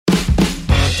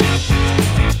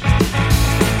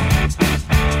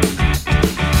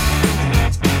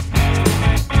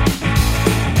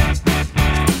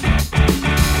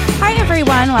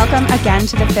Welcome again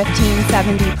to the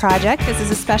 1570 Project. This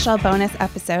is a special bonus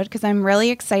episode because I'm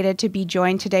really excited to be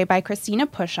joined today by Christina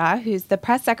Pushaw, who's the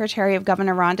press secretary of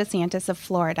Governor Ron DeSantis of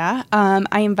Florida.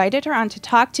 I invited her on to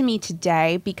talk to me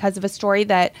today because of a story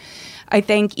that I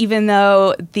think, even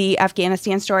though the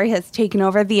Afghanistan story has taken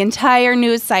over the entire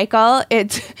news cycle,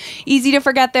 it's easy to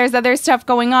forget there's other stuff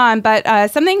going on.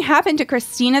 But something happened to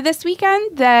Christina this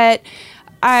weekend that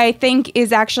I think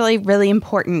is actually really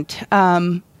important,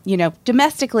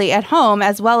 domestically at home,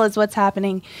 as well as what's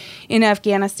happening in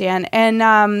Afghanistan. And,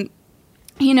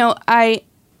 I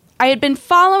had been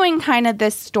following kind of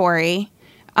this story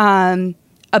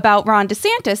about Ron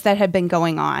DeSantis that had been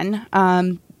going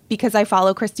on because I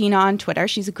follow Christina on Twitter.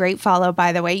 She's a great follow,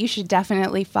 by the way. You should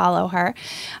definitely follow her.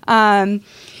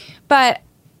 But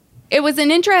it was an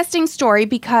interesting story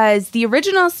because the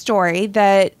original story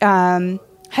that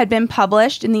had been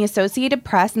published in the Associated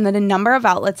Press and that a number of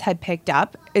outlets had picked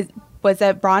up was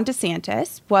that Ron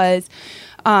DeSantis was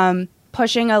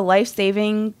pushing a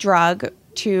life-saving drug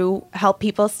to help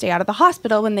people stay out of the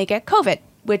hospital when they get COVID,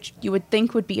 which you would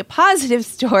think would be a positive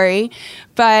story,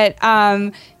 but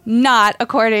not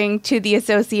according to the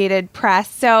Associated Press.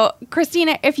 So,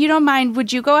 Christina, if you don't mind,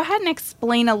 would you go ahead and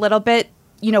explain a little bit,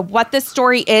 what this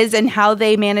story is and how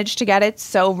they managed to get it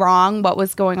so wrong, what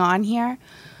was going on here?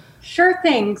 Sure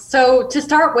thing. So to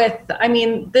start with,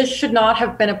 this should not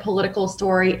have been a political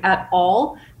story at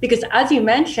all, because as you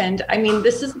mentioned,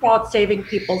 this is about saving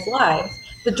people's lives.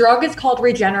 The drug is called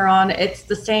Regeneron. It's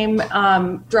the same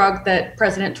drug that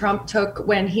President Trump took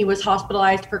when he was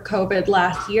hospitalized for COVID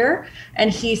last year.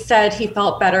 And he said he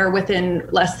felt better within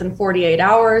less than 48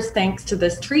 hours thanks to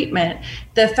this treatment.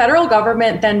 The federal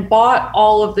government then bought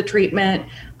all of the treatment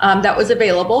that was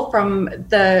available from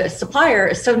the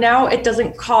supplier. So now it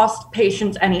doesn't cost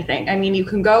patients anything. You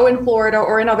can go in Florida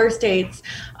or in other states.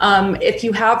 If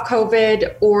you have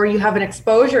COVID or you have an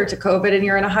exposure to COVID and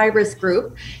you're in a high risk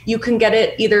group, you can get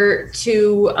it either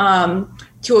to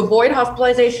avoid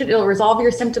hospitalization, it'll resolve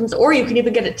your symptoms, or you can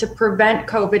even get it to prevent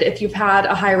COVID if you've had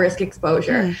a high risk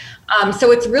exposure.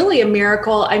 So it's really a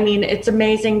miracle. It's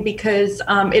amazing because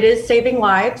it is saving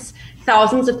lives.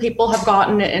 Thousands of people have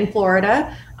gotten it in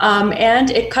Florida, and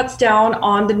it cuts down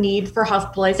on the need for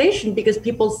hospitalization because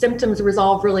people's symptoms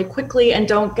resolve really quickly and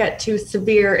don't get too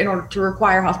severe in order to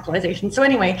require hospitalization. So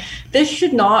anyway, this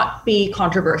should not be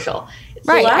controversial.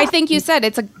 Right. I think you said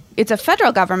it's a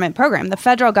federal government program. The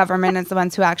federal government is the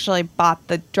ones who actually bought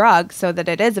the drug so that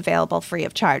it is available free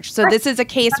of charge. So this is a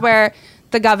case where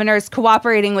the governor is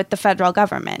cooperating with the federal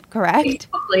government, correct?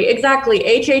 Exactly.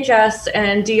 HHS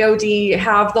and DOD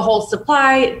have the whole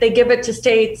supply. They give it to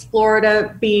states,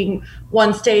 Florida being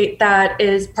one state that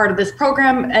is part of this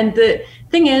program. And the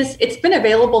thing is, it's been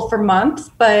available for months,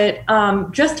 but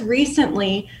just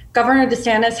recently, Governor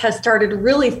DeSantis has started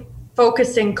really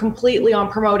focusing completely on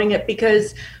promoting it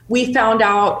because we found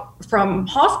out from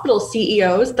hospital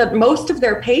CEOs that most of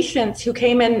their patients who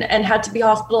came in and had to be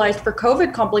hospitalized for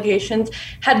COVID complications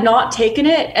had not taken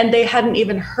it and they hadn't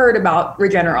even heard about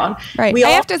Regeneron. Right. I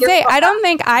have to say, I don't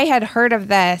think I had heard of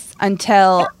this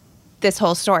until this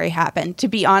whole story happened, to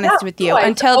be honest with you.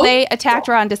 Until they attacked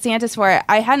Ron DeSantis for it,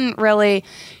 I hadn't really,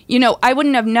 I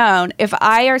wouldn't have known if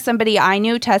I or somebody I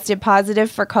knew tested positive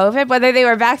for COVID, whether they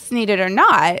were vaccinated or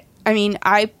not.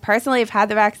 I personally have had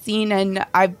the vaccine and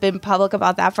I've been public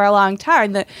about that for a long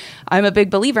time, that I'm a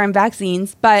big believer in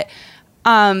vaccines. But,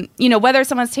 whether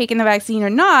someone's taken the vaccine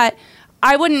or not,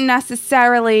 I wouldn't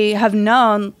necessarily have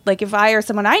known, like if I or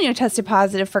someone I knew tested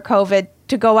positive for COVID,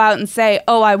 to go out and say,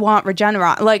 oh, I want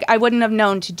Regeneron. Like I wouldn't have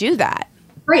known to do that.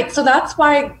 Right. So that's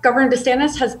why Governor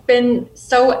DeSantis has been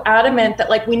so adamant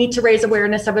that we need to raise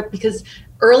awareness of it because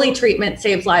early treatment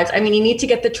saves lives. You need to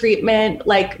get the treatment,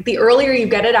 the earlier you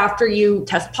get it after you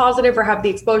test positive or have the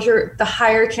exposure, the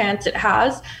higher chance it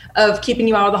has of keeping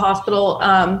you out of the hospital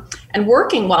and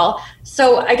working well.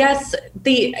 So I guess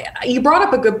you brought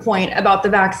up a good point about the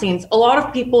vaccines. A lot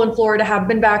of people in Florida have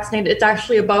been vaccinated. It's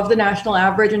actually above the national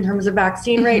average in terms of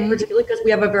vaccine rate, particularly because we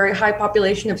have a very high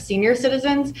population of senior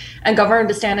citizens. And Governor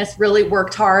DeSantis really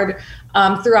worked hard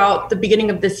throughout the beginning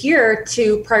of this year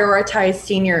to prioritize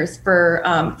seniors for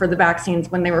the vaccines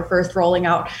when they were first rolling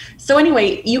out. So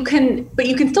anyway, you can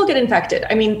still get infected.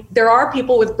 There are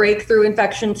people with breakthrough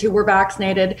infections who were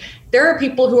vaccinated. There are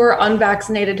people who are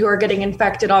unvaccinated who are getting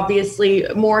infected, obviously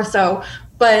more so.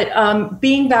 But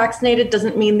being vaccinated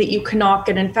doesn't mean that you cannot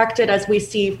get infected, as we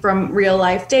see from real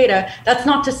life data. That's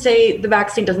not to say the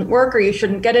vaccine doesn't work or you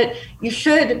shouldn't get it. You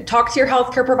should talk to your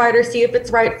healthcare provider, see if it's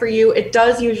right for you. It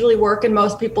does usually work in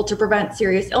most people to prevent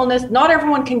serious illness. Not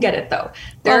everyone can get it, though.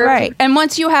 Right. And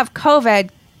once you have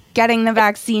COVID, getting the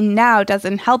vaccine now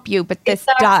doesn't help you, but this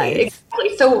does.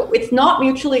 Exactly. So it's not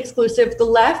mutually exclusive. The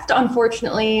left,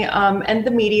 unfortunately, and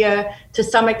the media to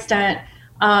some extent,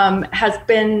 has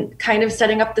been kind of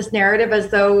setting up this narrative as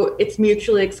though it's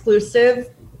mutually exclusive.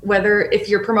 Whether if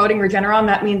you're promoting Regeneron,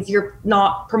 that means you're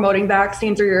not promoting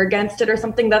vaccines or you're against it or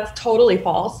something. That's totally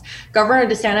false. Governor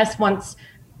DeSantis wants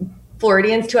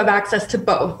Floridians to have access to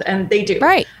both, and they do.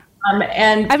 Right.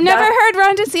 And I've never heard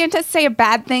Ron DeSantis say a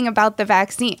bad thing about the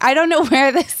vaccine. I don't know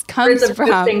where this comes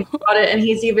from. About it, and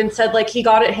he's even said like he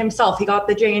got it himself. He got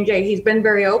the J&J. He's been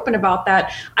very open about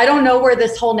that. I don't know where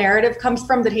this whole narrative comes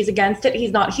from that he's against it.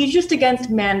 He's not. He's just against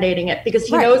mandating it because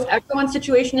he knows everyone's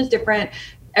situation is different.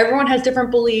 Everyone has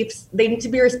different beliefs. They need to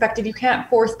be respected. You can't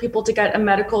force people to get a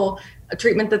medical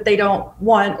treatment that they don't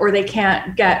want or they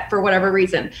can't get for whatever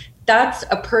reason. That's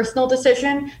a personal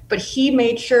decision, but he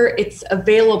made sure it's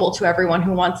available to everyone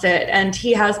who wants it, and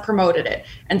he has promoted it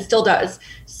and still does.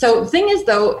 So the thing is,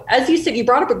 though, as you said, you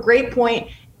brought up a great point.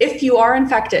 If you are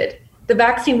infected, the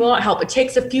vaccine will not help. It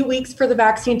takes a few weeks for the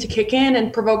vaccine to kick in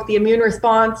and provoke the immune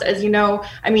response. As you know,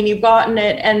 I mean, you've gotten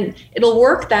it and it'll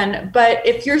work then. But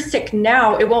if you're sick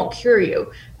now, it won't cure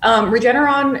you.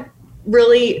 Regeneron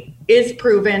really is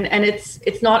proven, and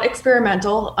it's not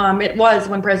experimental. It was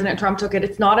when President Trump took it.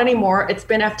 It's not anymore. It's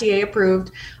been FDA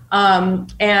approved,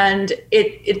 and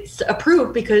it's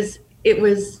approved because it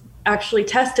was actually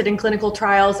tested in clinical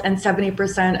trials, and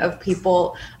 70% of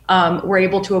people were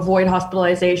able to avoid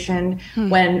hospitalization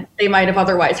when they might have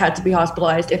otherwise had to be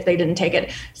hospitalized if they didn't take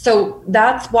it. So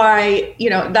that's why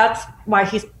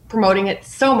he's promoting it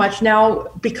so much now,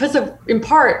 because of, in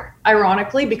part,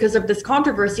 ironically, because of this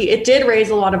controversy. It did raise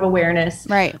a lot of awareness,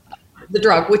 right? The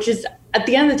drug, which is, at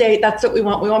the end of the day, that's what we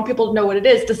want. We want people to know what it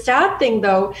is. The sad thing,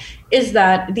 though, is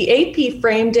that the AP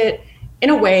framed it in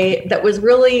a way that was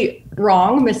really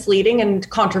wrong, misleading, and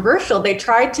controversial. They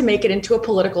tried to make it into a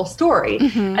political story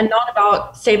and not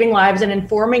about saving lives and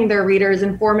informing their readers,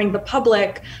 informing the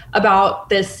public about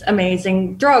this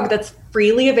amazing drug that's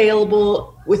freely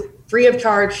available free of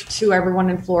charge to everyone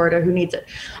in Florida who needs it.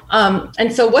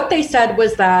 And so what they said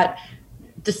was that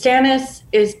DeSantis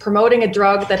is promoting a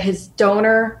drug that his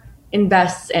donor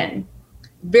invests in.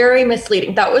 Very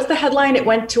misleading. That was the headline. It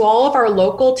went to all of our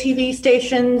local TV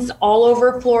stations all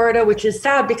over Florida, which is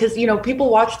sad because, you know, people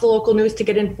watch the local news to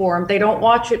get informed. They don't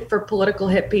watch it for political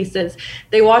hit pieces.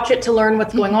 They watch it to learn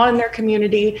what's going on in their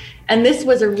community. And this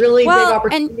was a really big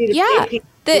opportunity to save people.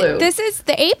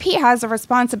 The AP has a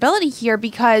responsibility here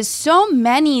because so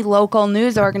many local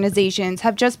news organizations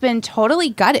have just been totally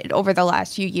gutted over the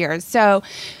last few years. So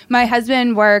my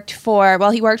husband worked for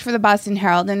the Boston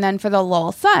Herald and then for the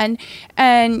Lowell Sun,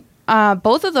 and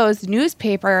both of those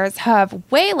newspapers have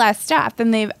way less staff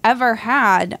than they've ever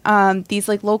had, these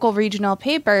like local regional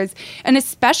papers. And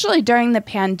especially during the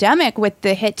pandemic with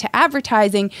the hit to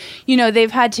advertising, you know,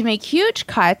 they've had to make huge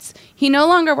cuts. He no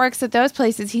longer works at those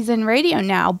places. He's in radio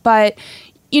now. But,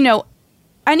 you know,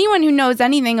 anyone who knows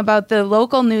anything about the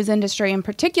local news industry in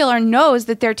particular knows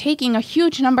that they're taking a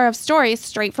huge number of stories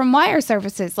straight from wire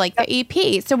services like the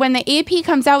AP. So when the AP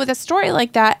comes out with a story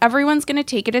like that, everyone's going to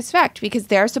take it as fact because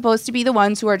they're supposed to be the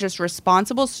ones who are just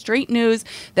responsible, straight news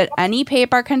that any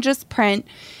paper can just print,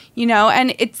 you know,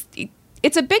 and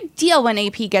it's a big deal when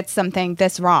AP gets something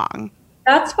this wrong.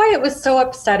 That's why it was so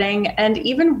upsetting. And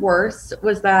even worse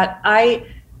was that I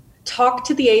talked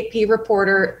to the AP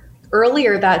reporter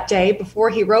earlier that day before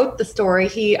he wrote the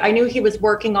story. I knew he was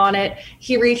working on it.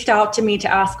 He reached out to me to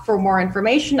ask for more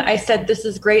information. I said, this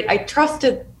is great. I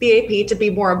trusted the AP to be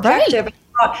more objective. Right.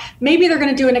 I thought maybe they're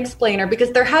going to do an explainer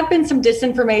because there had been some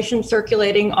disinformation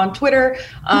circulating on Twitter,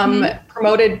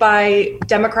 promoted by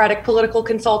Democratic political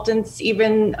consultants,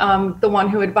 even the one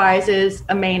who advises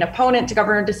a main opponent to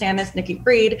Governor DeSantis, Nikki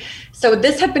Fried. So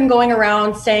this had been going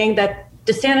around saying that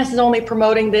DeSantis is only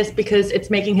promoting this because it's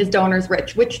making his donors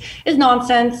rich, which is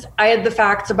nonsense. I had the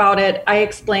facts about it. I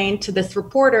explained to this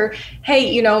reporter,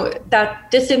 hey, you know,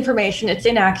 that disinformation, it's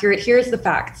inaccurate. Here's the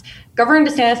facts. Governor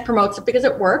DeSantis promotes it because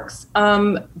it works.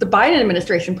 The Biden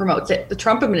administration promotes it. The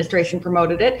Trump administration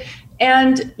promoted it.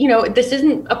 And, you know, this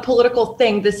isn't a political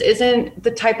thing. This isn't the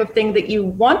type of thing that you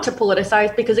want to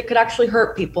politicize because it could actually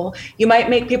hurt people. You might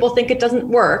make people think it doesn't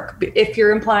work if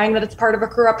you're implying that it's part of a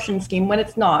corruption scheme when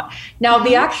it's not. Now,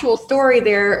 the actual story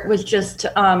there was just,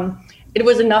 it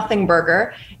was a nothing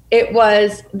burger. It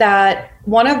was that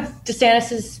one of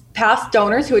DeSantis's past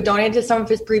donors who had donated to some of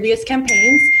his previous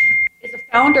campaigns is a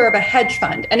founder of a hedge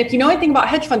fund. And if you know anything about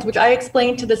hedge funds, which I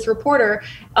explained to this reporter,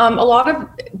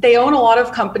 they own a lot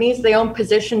of companies, they own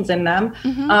positions in them.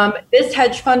 This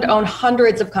hedge fund owned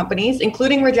hundreds of companies,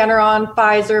 including Regeneron,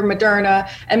 Pfizer, Moderna,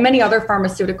 and many other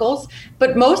pharmaceuticals.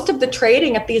 But most of the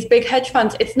trading at these big hedge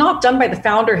funds, it's not done by the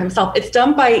founder himself. It's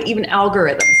done by even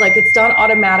algorithms. Like, it's done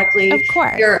automatically. Of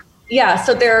course. Yeah,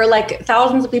 so there are like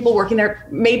thousands of people working there.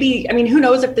 Maybe, I mean, who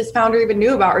knows if this founder even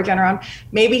knew about Regeneron?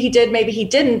 Maybe he did, maybe he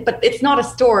didn't, but it's not a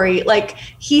story. Like,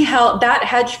 that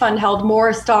hedge fund held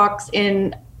more stocks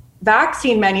in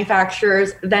vaccine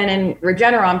manufacturers than in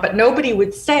Regeneron, but nobody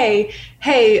would say,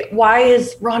 hey, why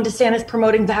is Ron DeSantis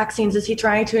promoting vaccines? Is he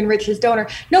trying to enrich his donor?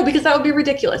 No, because that would be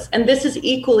ridiculous. And this is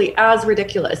equally as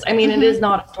ridiculous. I mean, it is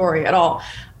not a story at all.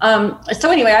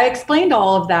 So anyway, I explained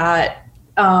all of that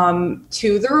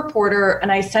to the reporter,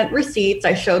 and I sent receipts.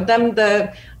 I showed them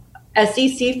the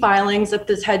SEC filings that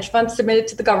this hedge fund submitted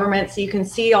to the government, so you can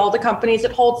see all the companies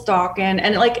that hold stock in.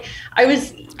 And like, I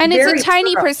was, and it's a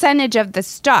tiny percentage of the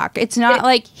stock. It's not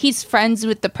like he's friends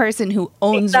with the person who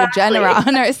owns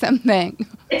Regeneron or something.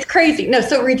 It's crazy. No,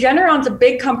 so Regeneron's a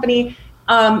big company.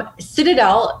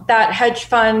 Citadel, that hedge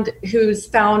fund whose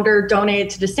founder donated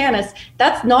to DeSantis,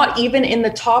 that's not even in the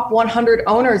top 100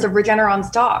 owners of Regeneron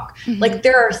stock. Like,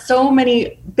 there are so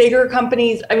many bigger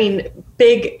companies, I mean,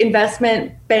 big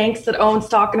investment banks that own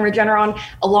stock in Regeneron.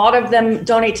 A lot of them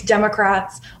donate to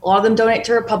Democrats. A lot of them donate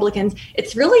to Republicans.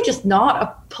 It's really just not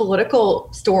a political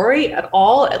story at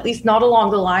all, at least not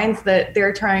along the lines that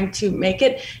they're trying to make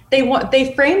it.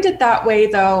 They framed it that way,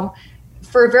 though,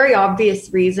 for a very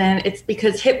obvious reason. It's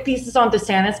because hit pieces on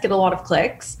DeSantis get a lot of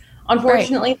clicks.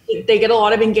 Unfortunately, they get a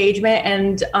lot of engagement,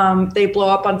 and they blow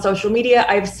up on social media.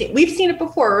 We've seen it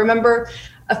before. Remember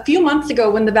a few months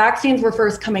ago when the vaccines were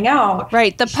first coming out.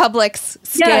 Right, the Publix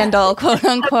scandal, quote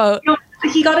unquote.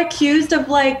 He got accused of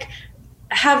like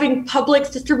having Publix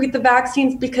distribute the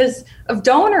vaccines because of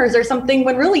donors or something,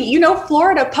 when really,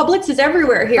 Florida, Publix is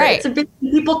everywhere here. Right. It's a big,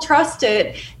 people trust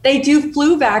it. They do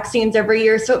flu vaccines every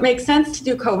year, so it makes sense to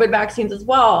do COVID vaccines as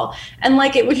well. And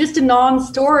like, it was just a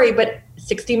non-story, but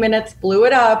 60 Minutes blew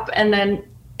it up, and then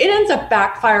it ends up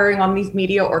backfiring on these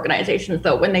media organizations,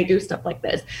 though, when they do stuff like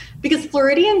this, because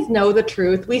Floridians know the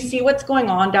truth. We see what's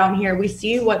going on down here. We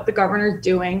see what the governor's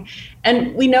doing.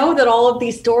 And we know that all of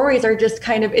these stories are just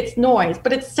kind of, it's noise,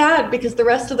 but it's sad because the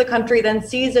rest of the country then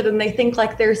sees it and they think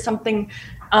like there's something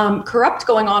corrupt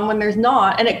going on when there's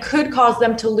not. And it could cause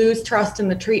them to lose trust in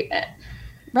the treatment.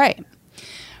 Right.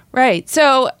 Right.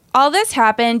 So all this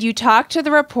happened. You talked to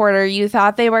the reporter. You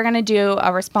thought they were going to do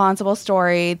a responsible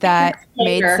story that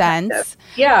made sense.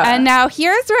 Yeah. And now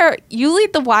here's where you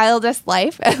lead the wildest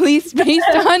life, at least based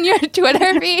on your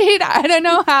Twitter feed. I don't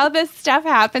know how this stuff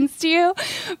happens to you.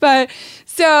 But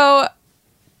so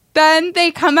then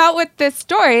they come out with this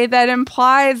story that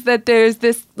implies that there's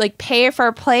this like pay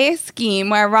for play scheme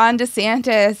where Ron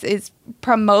DeSantis is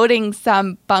promoting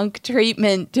some bunk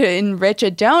treatment to enrich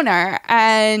a donor,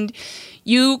 and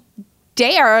you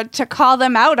dare to call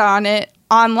them out on it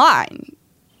online.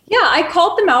 Yeah, I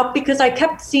called them out because I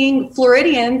kept seeing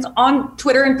Floridians on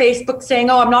Twitter and Facebook saying,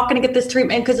 oh, I'm not going to get this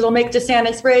treatment because it'll make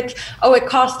DeSantis rich. Oh, it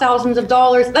costs thousands of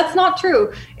dollars. That's not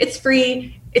true. It's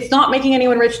free. It's not making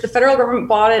anyone rich. The federal government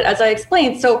bought it, as I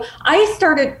explained. So I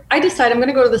decided I'm going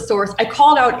to go to the source. I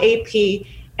called out AP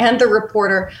and the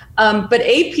reporter, but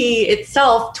AP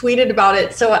itself tweeted about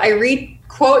it. So I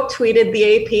quote tweeted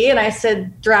the AP and I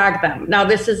said, drag them. Now,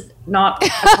 this is not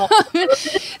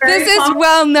this is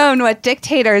well known what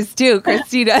dictators do,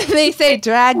 Christina. They say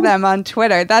drag them on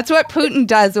Twitter. That's what Putin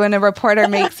does when a reporter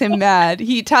makes him mad.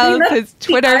 He tells his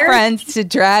Twitter friends to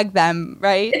drag them,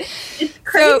 right? It's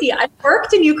crazy. So, I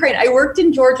worked in Ukraine. I worked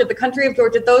in Georgia, the country of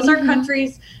Georgia. Those are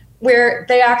countries where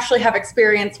they actually have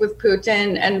experience with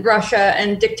Putin and Russia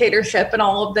and dictatorship and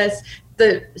all of this.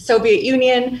 The Soviet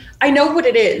Union. I know what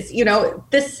it is.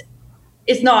 This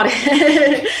is not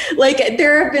like,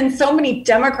 there have been so many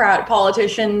Democrat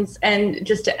politicians and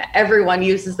just everyone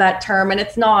uses that term, and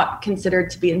it's not considered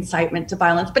to be incitement to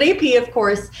violence. But AP, of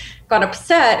course, got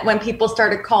upset when people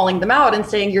started calling them out and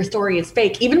saying your story is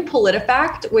fake. Even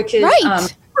PolitiFact, which is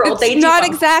right. It's not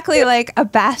exactly like a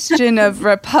bastion of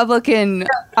Republican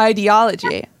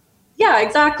ideology. Yeah,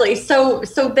 exactly. So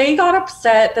they got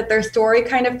upset that their story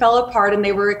kind of fell apart and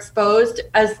they were exposed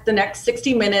as the next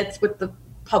 60 Minutes with the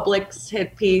Publix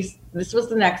hit piece. This was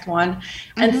the next one.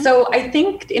 And so I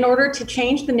think in order to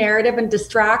change the narrative and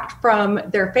distract from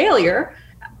their failure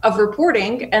of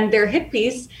reporting and their hit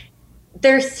piece,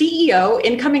 their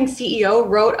incoming CEO,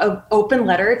 wrote an open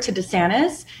letter to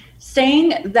DeSantis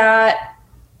saying that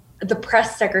the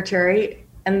press secretary,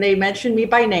 and they mentioned me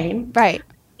by name, right,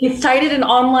 incited an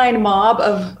online mob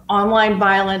of online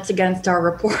violence against our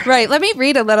reporter. Right. Let me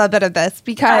read a little bit of this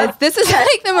because this is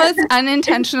like the most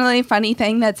unintentionally funny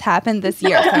thing that's happened this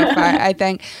year so far, I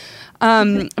think.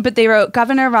 But they wrote,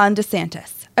 Governor Ron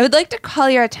DeSantis, I would like to call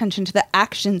your attention to the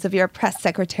actions of your press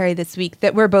secretary this week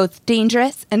that were both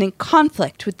dangerous and in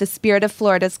conflict with the spirit of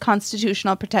Florida's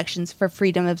constitutional protections for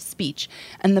freedom of speech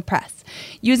and the press.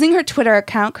 Using her Twitter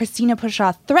account, Christina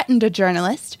Pushaw threatened a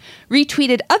journalist,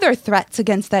 retweeted other threats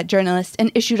against that journalist,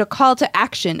 and issued a call to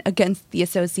action against the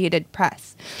Associated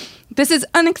Press. This is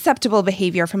unacceptable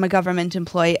behavior from a government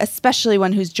employee, especially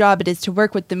one whose job it is to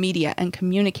work with the media and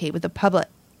communicate with the public.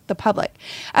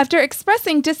 After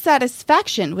expressing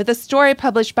dissatisfaction with a story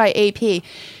published by AP,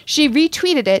 she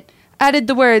retweeted it, adding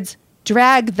the words,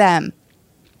 drag them.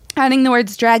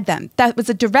 That was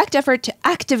a direct effort to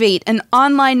activate an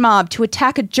online mob to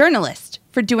attack a journalist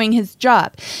for doing his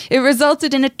job. It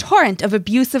resulted in a torrent of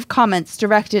abusive comments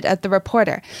directed at the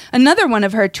reporter. Another one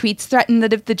of her tweets threatened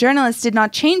that if the journalist did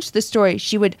not change the story,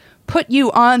 she would put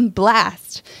you on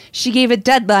blast. She gave a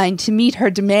deadline to meet her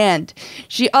demand.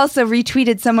 She also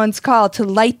retweeted someone's call to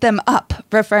light them up,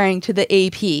 referring to the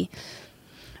AP.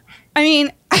 I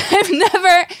mean,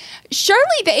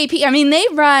 surely the AP, I mean, they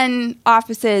run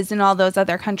offices in all those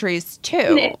other countries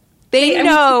too. They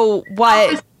know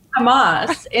what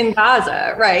Hamas in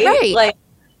Gaza, right? Right. Like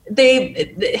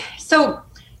so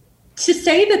to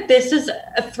say that this is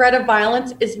a threat of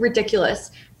violence is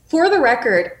ridiculous. For the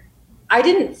record, I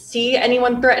didn't see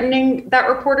anyone threatening that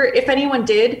reporter. If anyone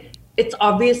did, it's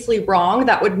obviously wrong.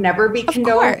 That would never be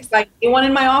condoned by anyone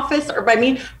in my office or by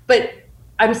me. But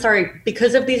I'm sorry,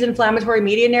 because of these inflammatory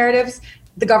media narratives,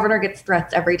 the governor gets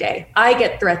threats every day. I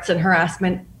get threats and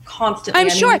harassment constantly. I'm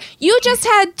sure. You just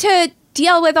had to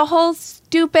deal with a whole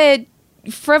stupid,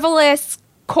 frivolous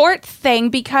court thing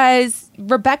because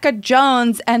Rebecca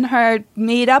Jones and her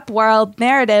made-up world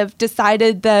narrative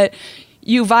decided that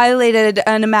you violated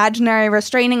an imaginary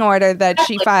restraining order that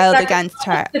she filed against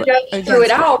her. The judge threw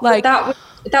it out. Like,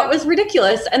 that was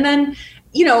ridiculous. And then,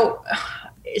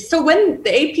 so when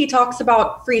the AP talks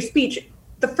about free speech,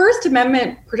 the First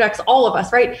Amendment protects all of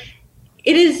us, right?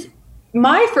 It is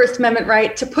my First Amendment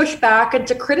right to push back and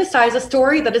to criticize a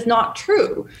story that is not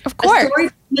true. Of course. A story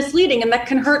that's misleading and that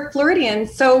can hurt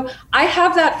Floridians. So I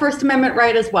have that First Amendment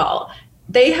right as well.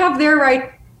 They have their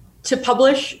right to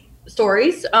publish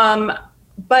stories,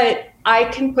 but I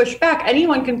can push back.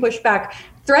 Anyone can push back.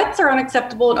 Threats are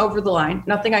unacceptable and over the line.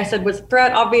 Nothing I said was a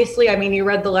threat, obviously. I mean, you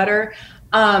read the letter.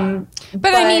 But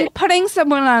I mean, putting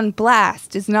someone on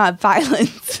blast is not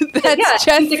violence. That's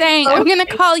just saying, I'm going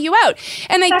to call you out.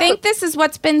 And I think this is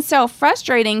what's been so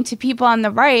frustrating to people on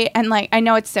the right. And like, I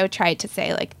know it's so trite to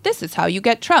say, like, this is how you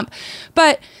get Trump.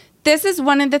 But this is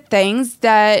one of the things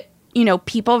that,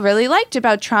 people really liked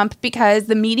about Trump because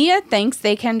the media thinks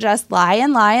they can just lie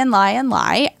and lie and lie and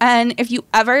lie. And if you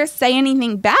ever say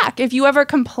anything back, if you ever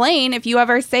complain, if you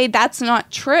ever say that's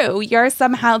not true, you're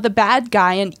somehow the bad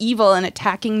guy and evil and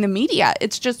attacking the media.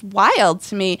 It's just wild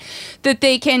to me that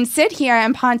they can sit here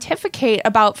and pontificate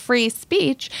about free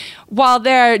speech while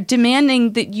they're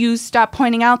demanding that you stop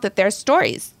pointing out that their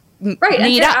stories right,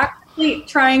 and they're actually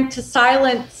trying to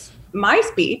silence my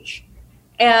speech.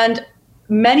 And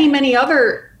many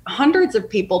other hundreds of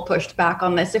people pushed back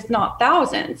on this, if not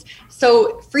thousands.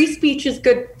 So free speech is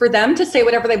good for them to say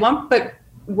whatever they want, but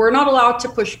we're not allowed to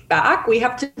push back. We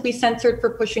have to be censored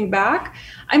for pushing back.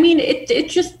 I mean,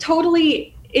 it's just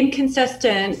totally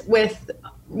inconsistent with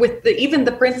even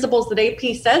the principles that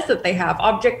AP says that they have,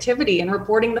 objectivity and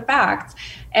reporting the facts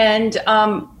and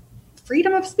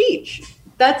freedom of speech.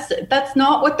 That's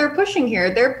not what they're pushing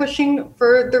here. They're pushing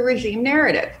for the regime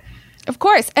narrative. Of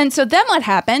course. And so then what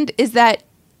happened is that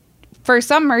for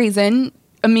some reason,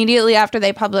 immediately after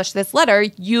they published this letter,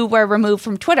 you were removed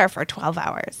from Twitter for 12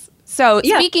 hours. So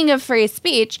speaking of free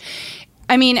speech,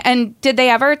 I mean, and did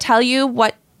they ever tell you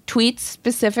what tweets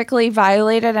specifically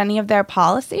violated any of their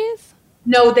policies?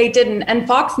 No, they didn't. And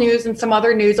Fox News and some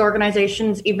other news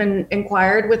organizations even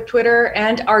inquired with Twitter,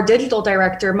 and our digital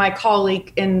director, my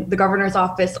colleague in the governor's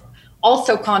office,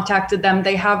 also contacted them.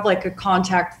 They have like a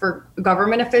contact for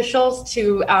government officials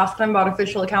to ask them about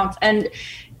official accounts. And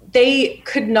they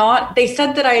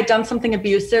said that I had done something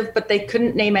abusive, but they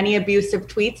couldn't name any abusive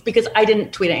tweets because I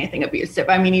didn't tweet anything abusive.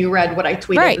 I mean, you read what I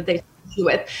tweeted that they sent you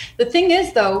with. The thing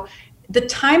is, though, the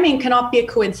timing cannot be a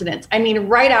coincidence. I mean,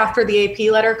 right after the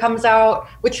AP letter comes out,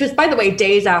 which was, by the way,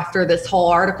 days after this whole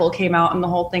article came out and the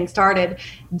whole thing started,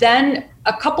 then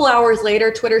a couple hours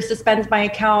later, Twitter suspends my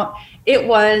account. It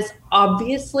was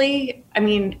obviously, I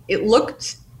mean, it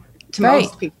looked to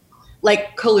most people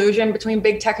like collusion between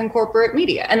big tech and corporate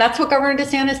media. And that's what Governor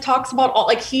DeSantis talks about.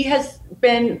 Like he has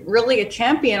been really a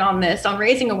champion on this, on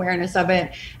raising awareness of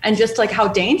it, and just like how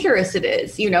dangerous it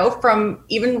is, you know, from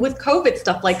even with COVID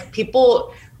stuff, like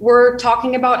people were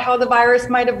talking about how the virus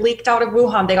might have leaked out of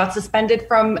Wuhan. They got suspended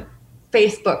from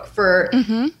Facebook for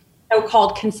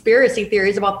so-called conspiracy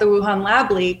theories about the Wuhan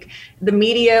lab leak. The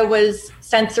media was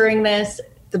censoring this,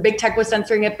 the big tech was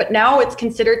censoring it, but now it's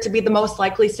considered to be the most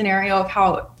likely scenario of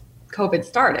how COVID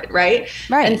started, right?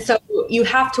 And so you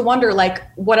have to wonder, like,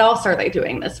 what else are they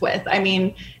doing this with? I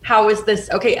mean, how is this?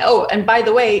 Okay. Oh, and by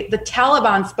the way, the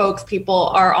Taliban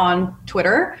spokespeople are on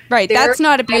Twitter. Right. That's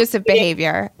not abusive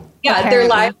behavior. Yeah. Apparently. They're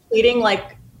live tweeting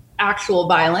like actual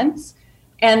violence.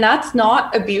 And that's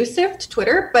not abusive to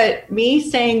Twitter, but me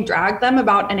saying drag them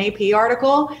about an AP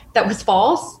article that was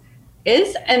false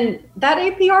is. And that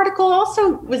AP article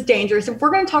also was dangerous. If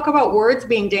we're going to talk about words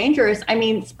being dangerous, I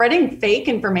mean, spreading fake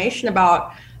information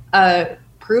about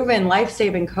proven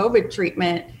life-saving COVID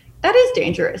treatment, that is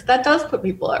dangerous. That does put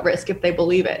people at risk if they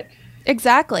believe it.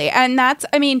 Exactly. And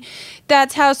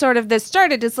that's how sort of this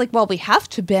started. It's like, well, we have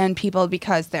to ban people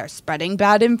because they're spreading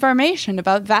bad information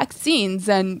about vaccines.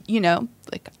 And, you know,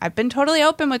 like I've been totally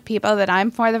open with people that I'm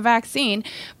for the vaccine,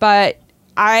 but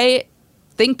I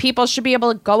think people should be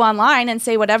able to go online and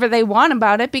say whatever they want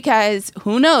about it, because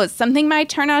who knows, something might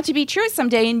turn out to be true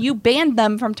someday, and you banned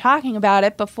them from talking about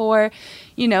it before,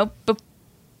 you know,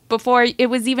 before it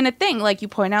was even a thing. Like you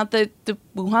point out the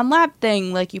Wuhan lab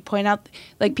thing, like you point out,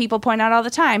 like people point out all the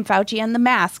time, Fauci and the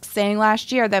masks, saying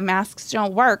last year that masks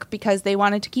don't work because they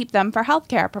wanted to keep them for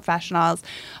healthcare professionals.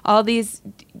 All these,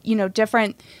 you know,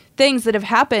 different things that have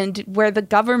happened where the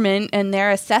government and their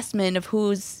assessment of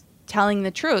who's telling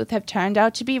the truth have turned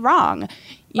out to be wrong,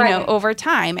 you know, over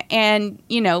time. And,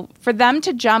 you know, for them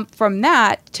to jump from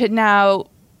that to now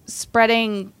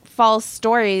spreading false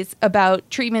stories about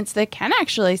treatments that can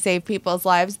actually save people's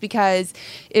lives because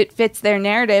it fits their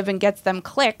narrative and gets them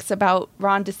clicks about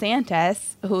Ron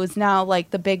DeSantis, who is now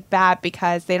like the big bad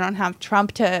because they don't have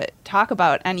Trump to talk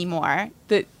about anymore.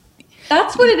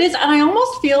 That's what it is. And I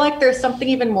almost feel like there's something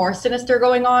even more sinister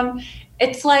going on.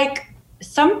 It's like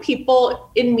some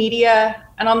people in media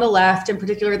and on the left in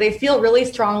particular, they feel really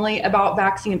strongly about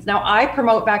vaccines. Now, I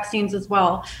promote vaccines as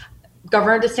well.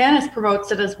 Governor DeSantis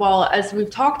promotes it as well. As we've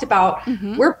talked about,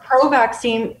 we're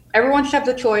pro-vaccine. Everyone should have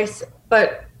the choice,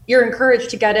 but you're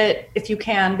encouraged to get it if you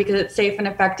can because it's safe and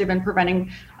effective in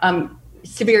preventing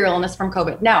severe illness from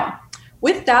COVID. Now,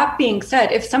 with that being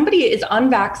said, if somebody is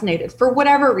unvaccinated for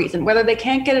whatever reason, whether they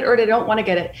can't get it or they don't want to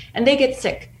get it, and they get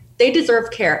sick, they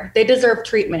deserve care. They deserve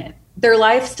treatment. Their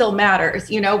life still matters.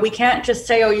 You know, we can't just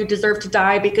say, oh, you deserve to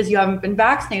die because you haven't been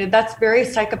vaccinated. That's very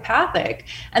psychopathic.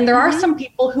 And there are some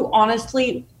people who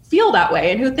honestly feel that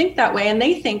way and who think that way. And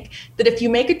they think that if you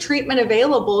make a treatment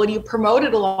available and you promote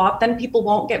it a lot, then people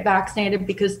won't get vaccinated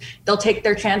because they'll take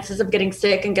their chances of getting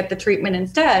sick and get the treatment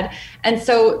instead. And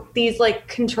so these like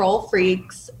control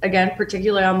freaks, again,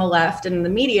 particularly on the left and in the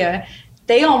media,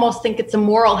 they almost think it's a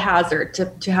moral hazard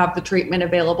to have the treatment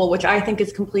available, which I think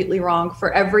is completely wrong.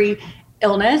 For every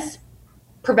illness,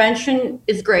 prevention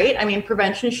is great. I mean,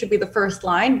 prevention should be the first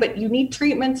line, but you need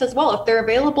treatments as well. If they're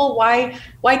available, why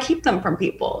keep them from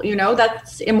people? You know,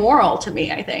 that's immoral to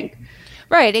me, I think.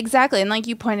 Right, exactly. And like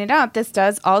you pointed out, this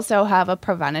does also have a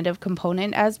preventative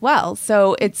component as well.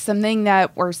 So it's something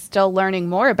that we're still learning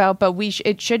more about, but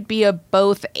it should be a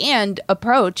both and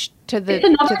approach to the It's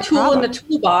another tool problem. in the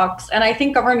toolbox. And I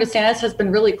think Governor DeSantis has been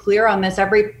really clear on this.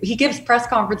 He gives press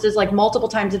conferences like multiple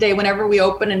times a day whenever we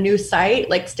open a new site,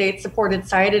 like state-supported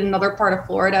site in another part of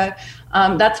Florida.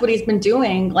 That's what he's been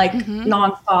doing like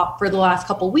nonstop for the last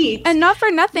couple weeks. And not for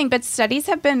nothing, but studies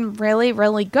have been really,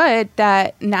 really good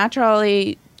that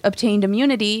naturally obtained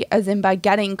immunity, as in by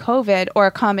getting COVID, or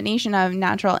a combination of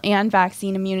natural and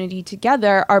vaccine immunity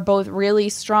together, are both really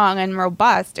strong and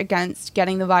robust against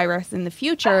getting the virus in the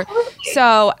future. Absolutely.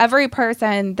 So every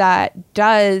person that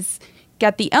does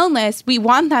get the illness, we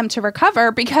want them to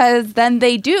recover because then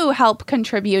they do help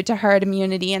contribute to herd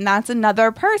immunity. And that's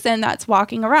another person that's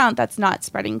walking around that's not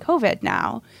spreading COVID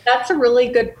now. That's a really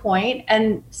good point.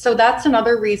 And so that's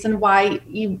another reason why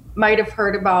you might have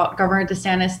heard about Governor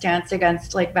DeSantis' stance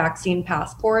against like vaccine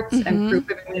passports and proof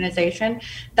of immunization.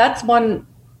 That's one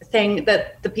thing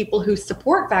that the people who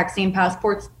support vaccine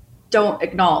passports don't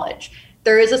acknowledge.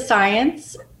 There is a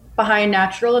science behind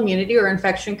natural immunity or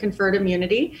infection conferred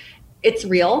immunity. It's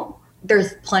real.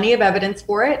 There's plenty of evidence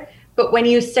for it. But when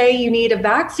you say you need a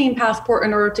vaccine passport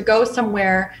in order to go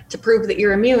somewhere to prove that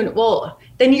you're immune, well,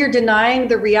 then you're denying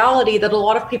the reality that a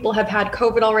lot of people have had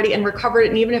COVID already and recovered it.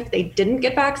 And even if they didn't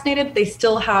get vaccinated, they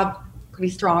still have pretty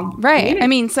strong. Right. Community. I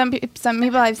mean, some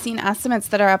people, I've seen estimates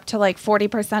that are up to like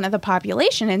 40% of the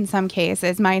population in some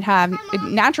cases might have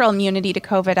natural immunity to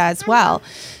COVID as well.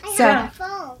 So,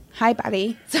 hi,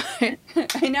 buddy. Sorry.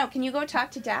 I know. Can you go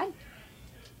talk to Dad?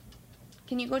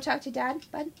 Can you go talk to Dad,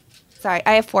 bud? Sorry,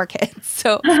 I have 4 kids,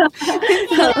 so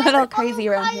it's a little crazy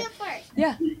around here.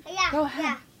 Yeah. Go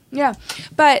ahead. Yeah.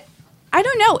 But I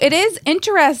don't know. It is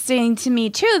interesting to me,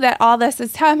 too, that all this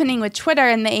is happening with Twitter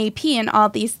and the AP and all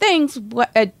these things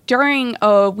during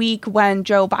a week when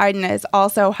Joe Biden is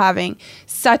also having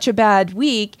such a bad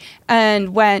week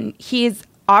and when he's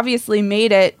obviously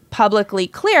made it publicly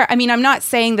clear. I mean, I'm not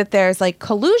saying that there's like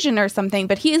collusion or something,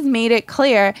 but he has made it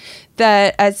clear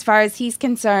that as far as he's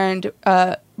concerned,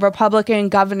 Republican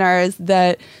governors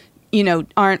that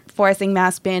aren't forcing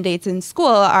mask mandates in school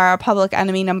are a public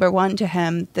enemy number 1 to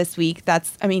him this week.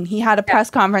 He had a press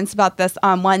conference about this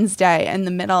on Wednesday in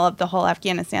the middle of the whole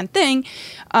Afghanistan thing,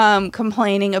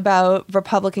 complaining about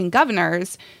Republican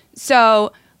governors.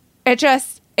 So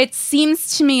it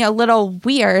seems to me a little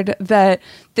weird that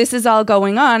this is all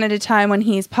going on at a time when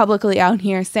he's publicly out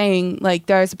here saying, like,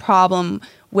 there's a problem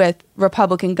with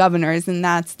Republican governors, and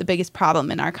that's the biggest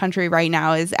problem in our country right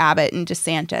now is Abbott and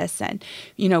DeSantis and,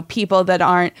 people that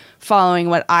aren't following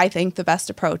what I think the best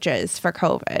approach is for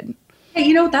COVID.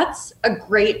 Hey, that's a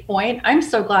great point. I'm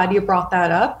so glad you brought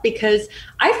that up because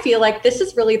I feel like this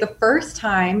is really the first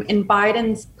time in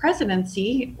Biden's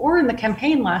presidency or in the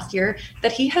campaign last year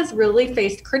that he has really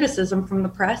faced criticism from the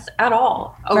press at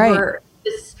all over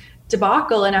this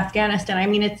debacle in Afghanistan. I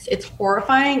mean, it's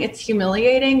horrifying. It's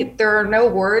humiliating. There are no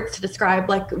words to describe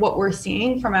like what we're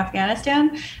seeing from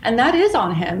Afghanistan. And that is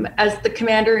on him as the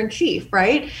commander in chief,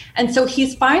 right? And so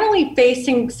he's finally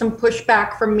facing some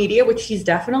pushback from media, which he's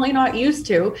definitely not used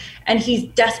to. And he's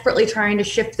desperately trying to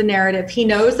shift the narrative. He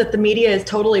knows that the media is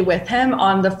totally with him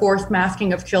on the forced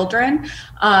masking of children.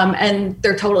 And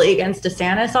they're totally against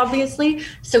DeSantis, obviously.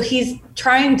 So he's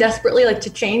trying desperately like to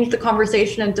change the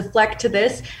conversation and deflect to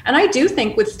this. And I do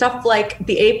think with stuff like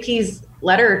the AP's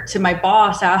letter to my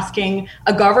boss asking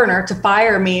a governor to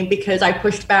fire me because I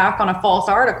pushed back on a false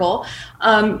article,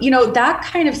 that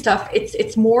kind of stuff,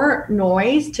 it's more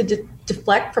noise to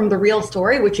deflect from the real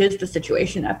story, which is the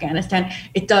situation in Afghanistan.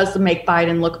 It does make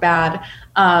Biden look bad.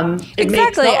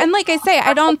 Exactly. And like I say,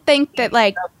 I don't think that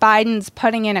like Biden's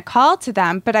putting in a call to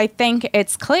them, but I think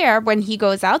it's clear when he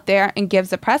goes out there and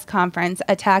gives a press conference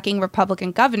attacking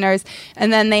Republican governors,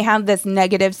 and then they have this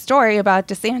negative story about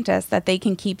DeSantis that they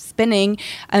can keep spinning,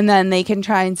 and then they can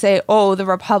try and say, oh, the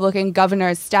Republican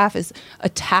governor's staff is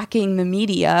attacking the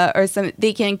media or something.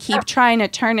 They can keep trying to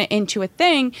turn it into a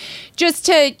thing just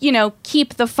to,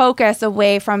 keep the focus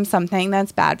away from something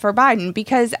that's bad for Biden.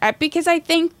 Because I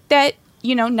think that,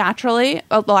 naturally,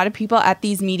 a lot of people at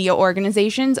these media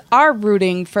organizations are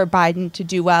rooting for Biden to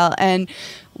do well and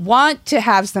want to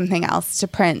have something else to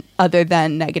print other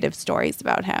than negative stories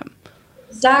about him.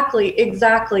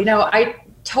 Exactly. No, I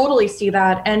totally see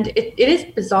that. And it is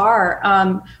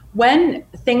bizarre. When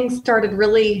things started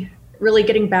really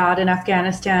getting bad in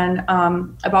Afghanistan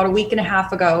about a week and a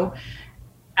half ago,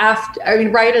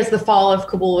 right as the fall of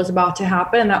Kabul was about to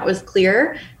happen, that was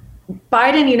clear.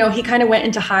 Biden, he kind of went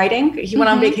into hiding. He went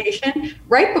on vacation.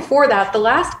 Right before that, the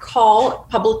last call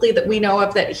publicly that we know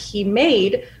of that he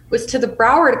made was to the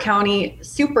Broward County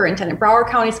superintendent, Broward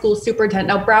County School superintendent.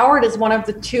 Now, Broward is one of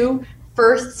the 2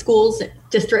 first schools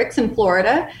districts in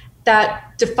Florida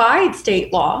that defied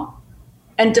state law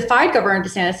and defied Governor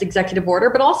DeSantis' executive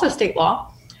order, but also state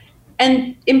law,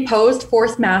 and imposed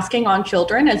forced masking on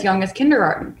children as young as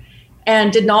kindergarten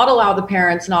and did not allow the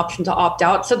parents an option to opt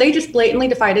out. So they just blatantly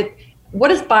defied it. What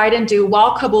does Biden do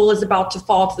while Kabul is about to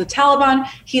fall to the Taliban?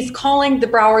 He's calling the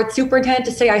Broward superintendent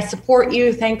to say, I support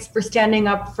you. Thanks for standing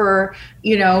up for,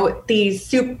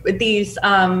 these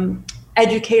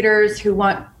educators who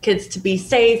want kids to be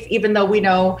safe, even though we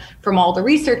know from all the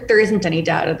research, there isn't any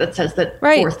data that says that.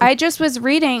 Right. I just was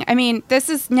reading. I mean, this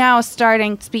is now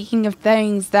starting, speaking of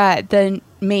things that the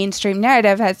mainstream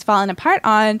narrative has fallen apart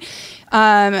on.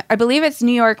 I believe it's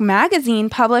New York Magazine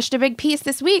published a big piece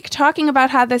this week talking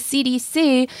about how the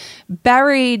CDC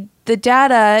buried the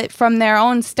data from their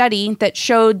own study that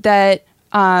showed that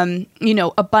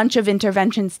a bunch of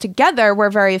interventions together were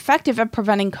very effective at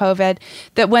preventing COVID,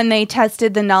 that when they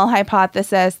tested the null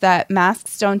hypothesis that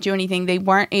masks don't do anything, they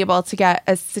were able to get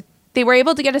a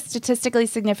statistically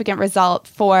significant result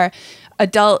for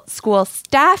adult school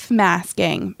staff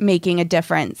masking making a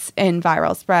difference in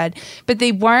viral spread, but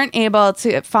they weren't able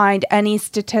to find any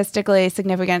statistically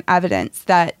significant evidence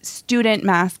that student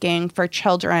masking for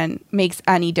children makes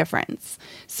any difference.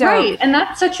 So, right. And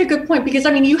that's such a good point, because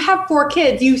I mean, you have 4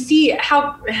 kids. You see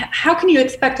how can you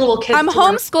expect little kids I'm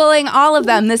homeschooling all of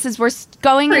them. We're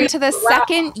going into the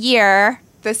second year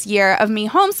this year of me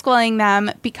homeschooling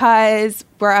them, because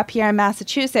we're up here in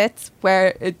Massachusetts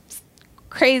where it's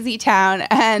crazy town,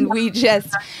 and we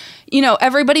just,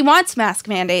 everybody wants mask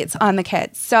mandates on the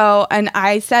kids. So, and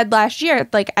I said last year,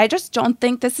 like, I just don't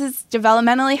think this is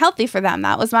developmentally healthy for them.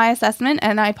 That was my assessment,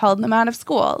 and I pulled them out of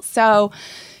school. So,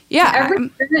 yeah, every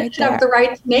parent should have the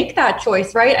right to make that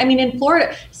choice, right? I mean, in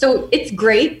Florida, so it's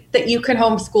great that you can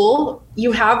homeschool.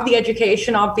 You have the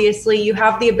education, obviously, you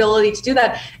have the ability to do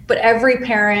that. But every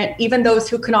parent, even those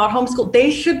who cannot homeschool,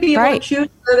 they should be able to choose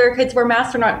whether their kids wear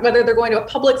masks or not, whether they're going to a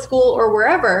public school or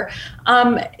wherever.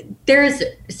 There's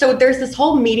this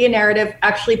whole media narrative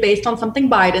actually based on something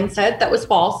Biden said that was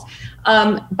false.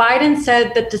 Biden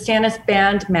said that DeSantis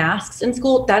banned masks in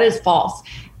school. That is false.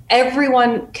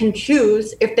 Everyone can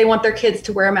choose if they want their kids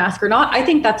to wear a mask or not. I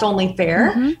think that's only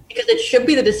fair, because it should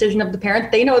be the decision of the parents.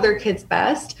 They know their kids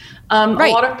best. A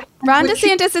lot of Ron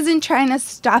DeSantis isn't trying to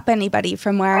stop anybody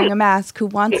from wearing a mask who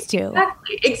wants to.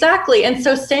 Exactly. And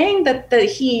so saying that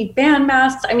he banned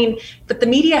masks, I mean, but the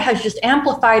media has just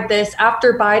amplified this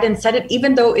after Biden said it,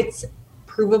 even though it's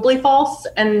provably false.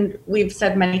 And we've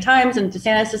said many times, and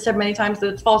DeSantis has said many times that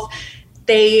it's false.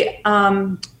 They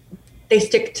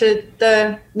stick to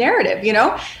the narrative,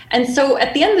 And so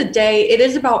at the end of the day, it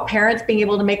is about parents being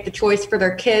able to make the choice for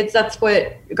their kids. That's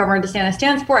what Governor DeSantis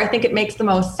stands for. I think it makes the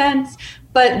most sense.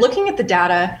 But looking at the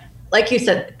data, like you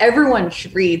said, everyone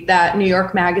should read that New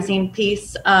York Magazine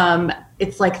piece.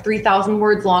 It's like 3,000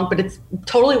 words long, but it's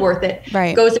totally worth it.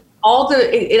 Right.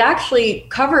 It actually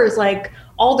covers like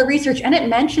all the research, and it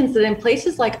mentions that in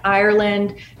places like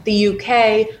Ireland, the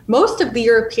UK, most of the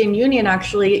European Union,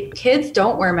 actually, kids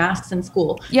don't wear masks in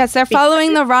school. Yes, they're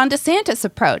following the Ron DeSantis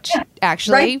approach,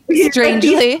 actually,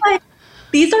 strangely.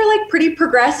 These are like pretty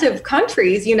progressive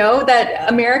countries, that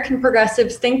American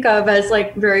progressives think of as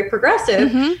like very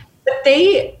progressive, but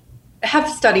they have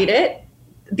studied it.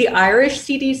 The Irish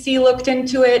CDC looked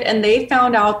into it, and they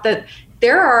found out that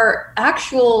there are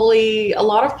actually a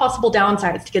lot of possible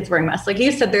downsides to kids wearing masks. Like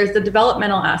you said, there's the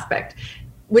developmental aspect,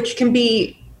 which can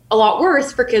be a lot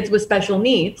worse for kids with special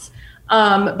needs.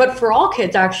 But for all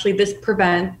kids, actually, this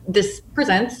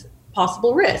presents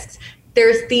possible risks.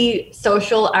 There's the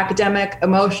social, academic,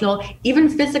 emotional, even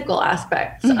physical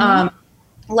aspects.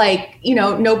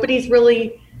 Nobody's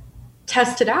really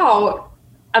tested out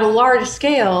at a large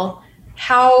scale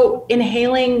how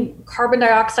inhaling carbon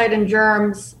dioxide and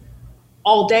germs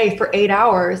all day for 8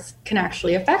 hours can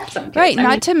actually affect some kids. Right.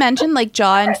 Not to mention like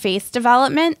jaw and face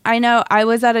development. I know I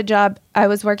was at a job, I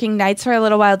was working nights for a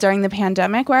little while during the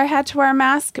pandemic where I had to wear a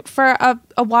mask for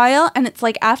a while. And it's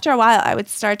like after a while, I would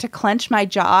start to clench my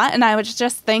jaw. And I was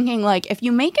just thinking, like, if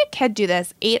you make a kid do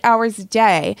this 8 hours a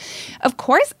day, of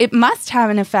course, it must have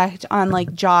an effect on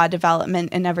like jaw development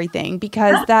and everything,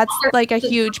 because that's like a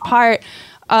huge part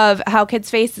of how kids'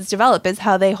 faces develop, is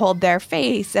how they hold their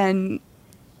face. And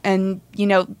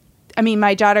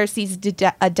my daughter sees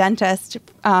a dentist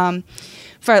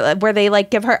for where they like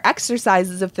give her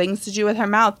exercises of things to do with her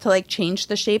mouth to like change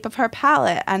the shape of her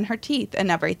palate and her teeth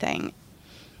and everything.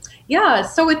 Yeah.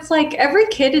 So it's like every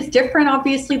kid is different.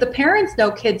 Obviously, the parents know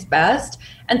kids best.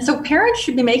 And so parents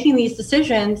should be making these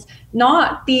decisions,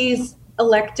 not these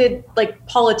elected like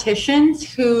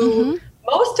politicians who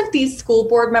most of these school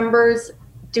board members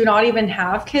do not even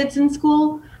have kids in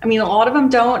school. I mean, a lot of them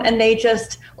don't, and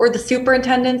or the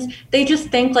superintendents, they just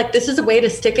think like this is a way to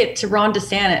stick it to Ron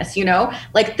DeSantis,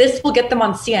 like this will get them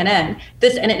on CNN,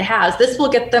 this will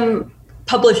get them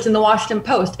published in the Washington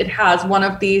Post. It has. One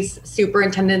of these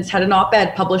superintendents had an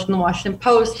op-ed published in the Washington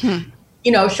Post,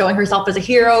 showing herself as a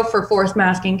hero for forced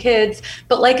masking kids.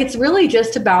 But like, it's really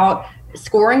just about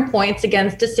scoring points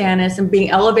against DeSantis and being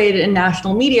elevated in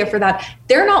national media for that.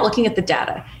 They're not looking at the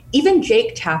data. Even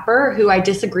Jake Tapper, who I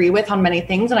disagree with on many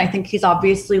things, and I think he's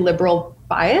obviously liberal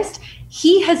biased,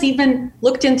 he has even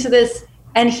looked into this,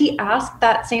 and he asked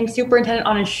that same superintendent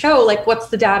on his show, like, what's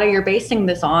the data you're basing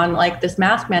this on, like this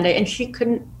mask mandate? And she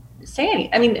couldn't say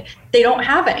any. I mean, they don't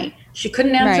have any. She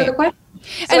couldn't answer the question.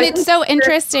 So and it's so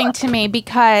interesting to me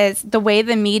because the way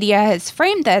the media has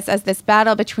framed this as this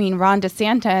battle between Ron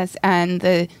DeSantis and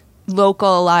the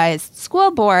localized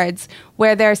school boards,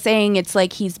 where they're saying it's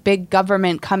like he's big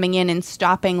government coming in and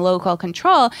stopping local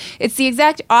control. It's the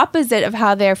exact opposite of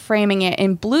how they're framing it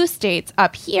in blue states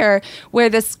up here, where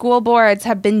the school boards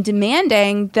have been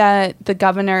demanding that the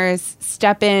governors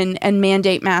step in and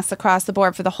mandate masks across the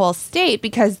board for the whole state,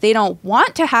 because they don't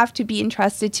want to have to be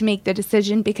entrusted to make the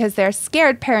decision, because they're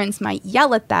scared parents might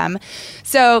yell at them.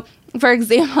 So, for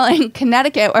example, in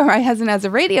Connecticut, where my husband has a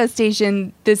radio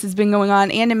station, this has been going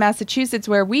on, and in Massachusetts,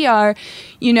 where we are,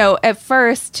 at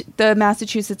first, the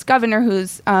Massachusetts governor,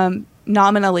 who's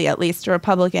nominally at least a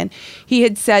Republican, he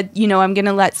had said, I'm going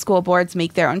to let school boards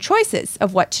make their own choices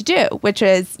of what to do, which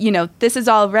is, this is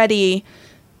already,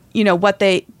 what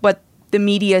the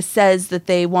media says that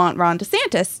they want Ron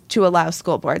DeSantis to allow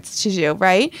school boards to do,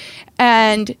 right?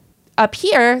 And up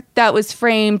here, that was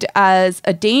framed as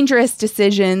a dangerous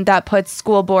decision that puts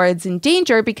school boards in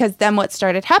danger, because then what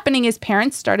started happening is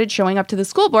parents started showing up to the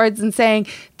school boards and saying,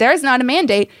 there's not a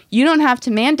mandate. You don't have to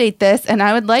mandate this, and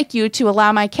I would like you to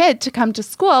allow my kid to come to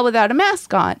school without a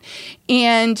mask on.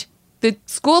 And the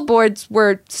school boards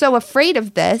were so afraid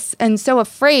of this, and so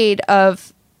afraid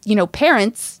of,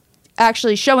 parents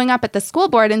actually showing up at the school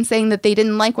board and saying that they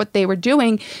didn't like what they were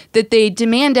doing, that they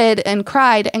demanded and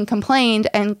cried and complained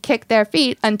and kicked their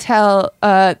feet until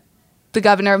the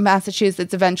governor of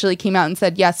Massachusetts eventually came out and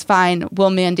said, yes, fine,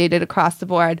 we'll mandate it across the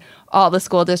board. All the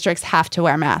school districts have to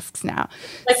wear masks now.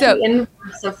 Like the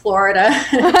inverse of Florida.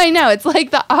 I know, it's like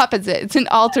the opposite. It's an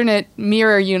alternate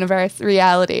mirror universe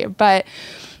reality.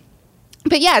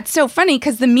 But yeah, it's so funny,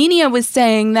 because the media was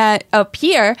saying that up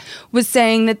here was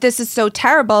saying that this is so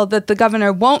terrible that the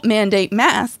governor won't mandate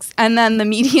masks. And then the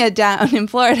media down in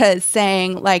Florida is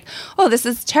saying, like, oh, this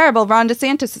is terrible. Ron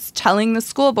DeSantis is telling the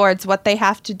school boards what they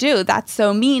have to do. That's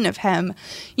so mean of him.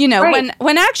 Right.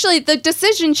 when actually the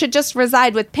decision should just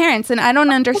reside with parents. And I don't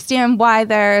understand why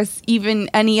there's even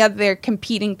any other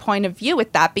competing point of view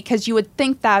with that, because you would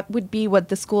think that would be what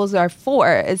the schools are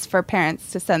for, is for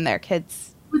parents to send their kids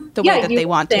the way that they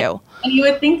want to. And you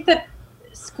would think that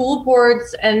school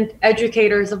boards and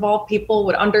educators of all people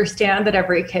would understand that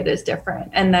every kid is different,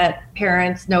 and that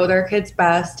parents know their kids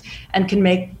best and can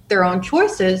make their own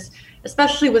choices,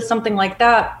 especially with something like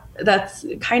that that's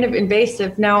kind of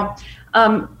invasive. Now,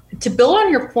 to build on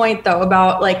your point, though,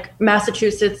 about like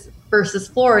Massachusetts versus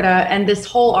Florida, and this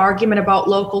whole argument about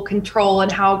local control and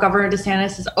how Governor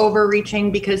DeSantis is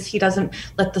overreaching because he doesn't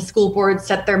let the school board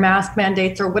set their mask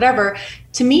mandates or whatever.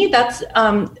 To me, that's,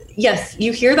 yes,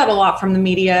 you hear that a lot from the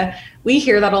media. We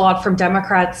hear that a lot from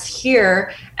Democrats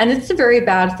here, and it's a very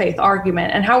bad faith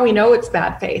argument. And how we know it's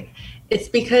bad faith, it's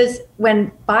because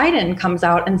when Biden comes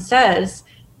out and says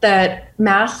that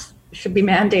masks should be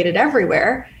mandated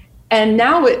everywhere, and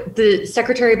now the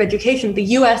Secretary of Education, the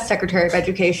U.S. Secretary of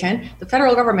Education, the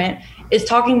federal government, is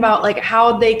talking about like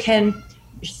how they can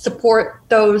support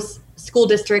those school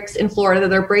districts in Florida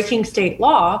that are breaking state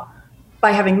law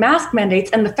by having mask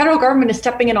mandates, and the federal government is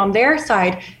stepping in on their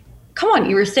side. Come on,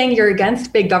 you were saying you're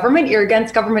against big government, you're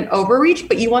against government overreach,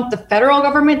 but you want the federal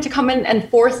government to come in and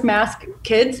force mask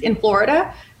kids in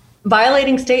Florida,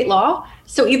 violating state law?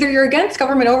 So either you're against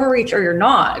government overreach or you're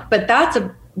not, but that's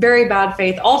a very bad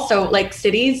faith. Also, like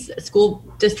cities, school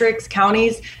districts,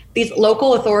 counties, these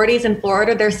local authorities in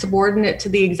Florida, they're subordinate to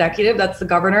the executive, that's the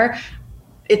governor.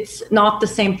 It's not the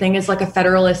same thing as like a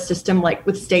federalist system, like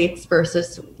with states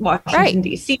versus Washington,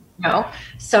 D.C.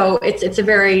 So it's a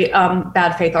very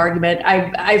bad faith argument.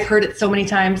 I've heard it so many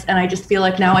times, and I just feel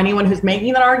like now anyone who's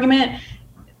making that argument,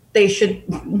 they should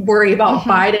worry about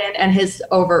Biden and his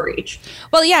overreach.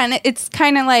 Well, yeah, and it's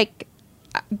kind of like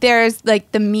there's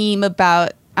like the meme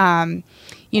about,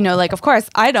 like, of course,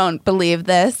 I don't believe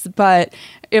this, but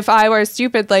if I were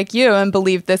stupid like you and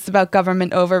believed this about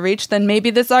government overreach, then maybe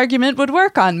this argument would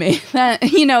work on me.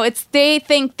 They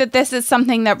think that this is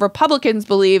something that Republicans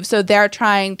believe, so they're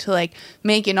trying to like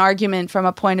make an argument from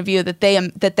a point of view that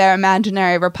their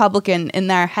imaginary Republican in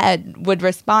their head would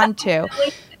respond to.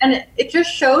 And it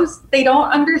just shows they don't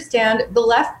understand, the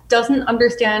left doesn't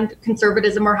understand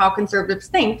conservatism or how conservatives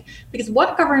think, because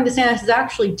what Governor DeSantis is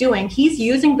actually doing, he's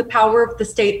using the power of the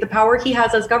state, the power he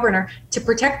has as governor, to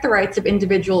protect the rights of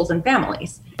individuals and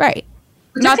families. Right.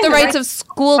 Not the rights of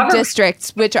school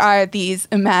districts, which are these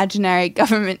imaginary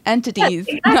government entities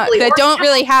that don't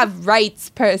really have rights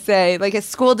per se. Like a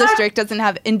school district doesn't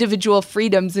have individual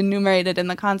freedoms enumerated in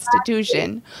the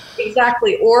Constitution.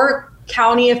 Exactly. Or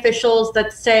county officials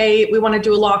that say we want to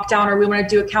do a lockdown or we want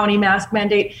to do a county mask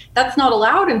mandate. That's not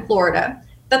allowed in Florida.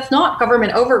 That's not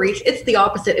government overreach. It's the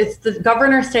opposite. It's the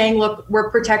governor saying, look, we're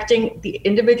protecting the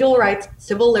individual rights,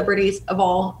 civil liberties of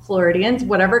all Floridians,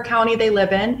 whatever county they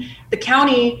live in. The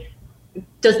county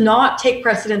does not take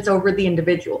precedence over the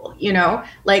individual.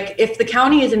 Like if the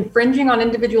county is infringing on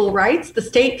individual rights, the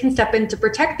state can step in to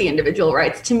protect the individual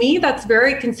rights. To me, that's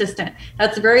very consistent.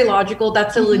 That's very logical.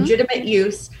 That's a legitimate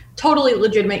use, totally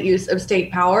legitimate use of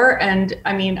state power. And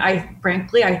I mean, I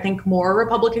think more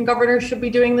Republican governors should be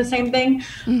doing the same thing.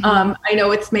 I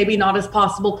know it's maybe not as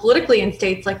possible politically in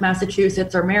states like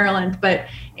Massachusetts or Maryland, but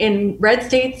in red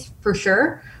states, for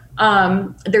sure.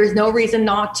 There's no reason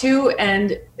not to,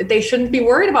 and they shouldn't be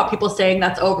worried about people saying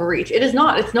that's overreach. It's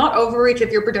not overreach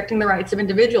if you're protecting the rights of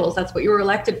individuals. That's what you were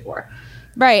elected for.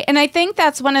 Right. And I think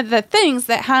that's one of the things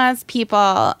that has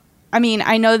people, I mean,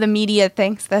 I know the media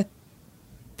thinks that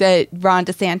Ron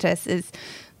DeSantis is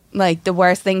like the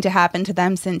worst thing to happen to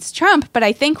them since Trump. But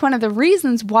I think one of the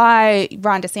reasons why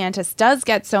Ron DeSantis does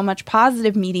get so much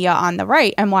positive media on the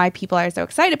right and why people are so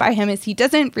excited by him is he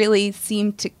doesn't really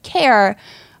seem to care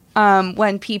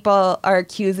when people are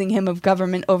accusing him of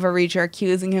government overreach or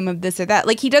accusing him of this or that.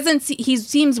 Like he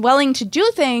seems willing to do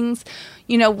things,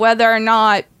 whether or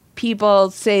not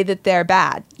people say that they're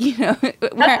bad,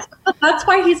 That's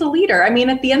why he's a leader. I mean,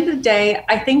 at the end of the day,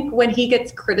 I think when he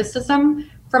gets criticism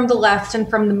from the left and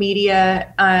from the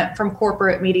media, from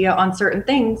corporate media on certain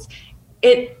things,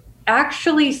 it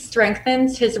actually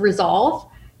strengthens his resolve.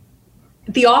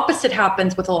 The opposite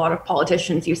happens with a lot of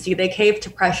politicians. You see, they cave to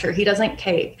pressure. He doesn't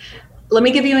cave. Let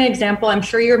me give you an example. I'm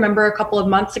sure you remember a couple of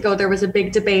months ago, there was a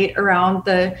big debate around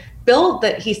the bill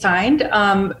that he signed,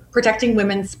 protecting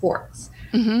women's sports.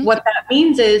 What that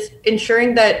means is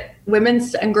ensuring that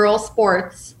women's and girls'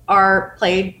 sports are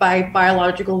played by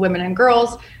biological women and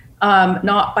girls,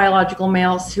 not biological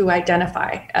males who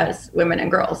identify as women and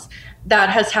girls. That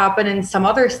has happened in some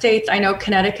other states. I know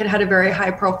Connecticut had a very high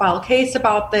profile case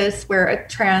about this where a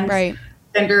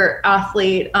transgender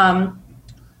athlete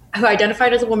who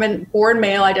identified as a woman, born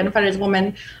male, identified as a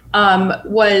woman,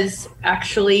 was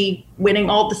actually winning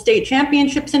all the state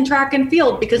championships in track and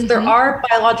field because there are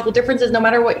biological differences no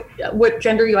matter what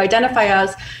gender you identify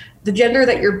as. The gender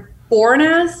that you're born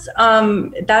as,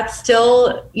 that's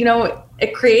still,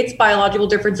 it creates biological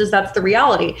differences. That's the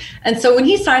reality. And so when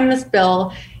he signed this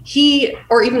bill,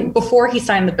 or even before he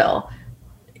signed the bill,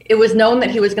 it was known that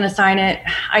he was going to sign it.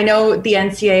 I know the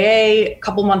NCAA, a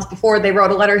couple months before, they wrote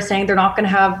a letter saying they're not going to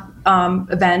have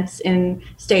events in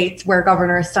states where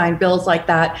governors sign bills like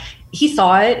that. He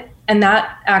saw it, and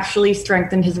that actually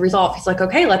strengthened his resolve. He's like,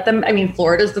 okay, let them. I mean,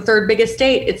 Florida's the third biggest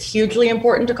state. It's hugely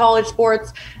important to college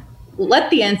sports. Let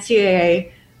the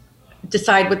NCAA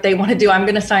decide what they want to do. I'm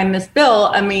going to sign this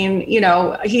bill. I mean,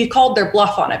 he called their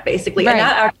bluff on it basically. Right. And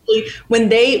that actually,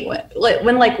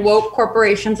 when like woke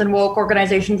corporations and woke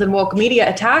organizations and woke media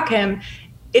attack him,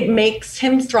 it makes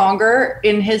him stronger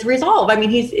in his resolve. I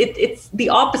mean, it's the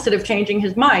opposite of changing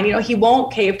his mind. He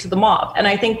won't cave to the mob. And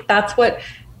I think that's what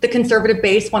the conservative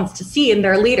base wants to see in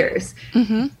their leaders,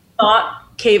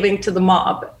 not caving to the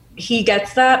mob. He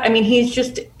gets that. I mean, he's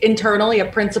just internally a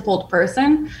principled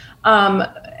person.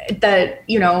 That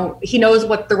he knows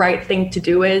what the right thing to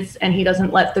do is, and he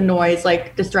doesn't let the noise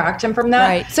distract him from that.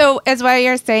 Right. So as why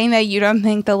you're saying that you don't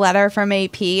think the letter from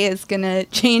AP is going to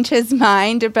change his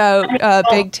mind about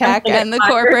big tech and the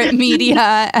corporate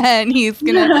media, and he's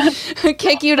going to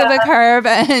kick you to the curb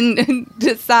and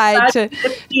decide to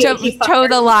toe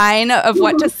the line of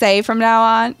what to say from now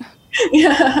on?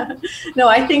 Yeah. No,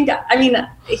 I mean,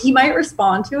 he might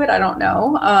respond to it. I don't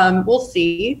know. We'll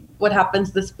see what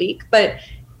happens this week. But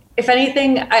if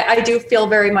anything, I do feel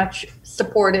very much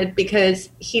supported because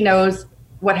he knows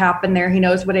what happened there. He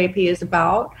knows what AP is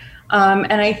about.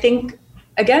 And I think,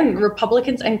 again,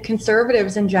 Republicans and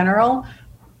conservatives in general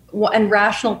and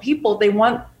rational people, they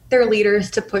want their leaders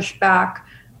to push back.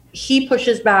 He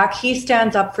pushes back. He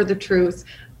stands up for the truth.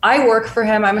 I work for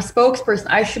him. I'm a spokesperson.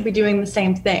 I should be doing the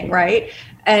same thing, right?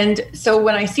 And so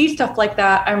when I see stuff like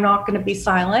that, I'm not going to be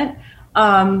silent.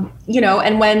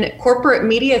 And when corporate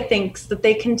media thinks that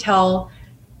they can tell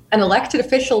an elected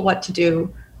official what to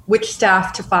do, which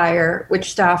staff to fire, which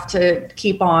staff to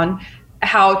keep on,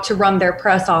 how to run their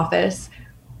press office,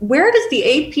 where does the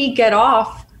AP get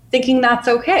off thinking that's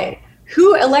okay?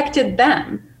 Who elected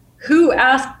them? Who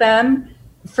asked them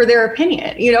for their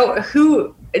opinion?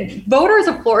 Voters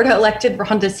of Florida elected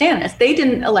Ron DeSantis. They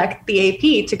didn't elect the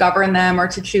AP to govern them or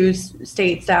to choose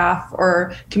state staff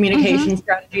or communication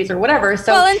strategies or whatever.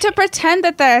 So, well, and to pretend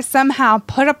that they're somehow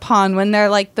put upon when they're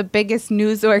the biggest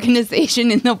news organization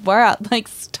in the world.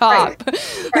 Stop.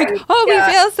 Right. We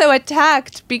feel so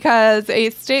attacked because a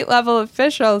state level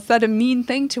official said a mean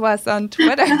thing to us on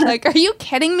Twitter. Are you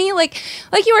kidding me? Like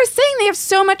you were saying, they have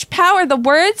so much power. The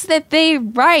words that they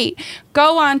write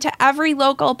go on to every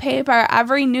local paper,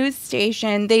 every news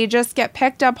station. They just get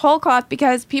picked up whole cloth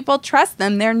because people trust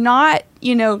them. They're not,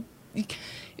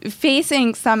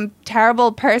 facing some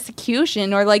terrible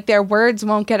persecution or like their words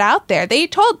won't get out there. They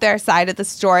told their side of the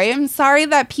story. I'm sorry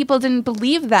that people didn't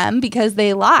believe them because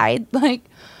they lied.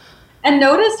 And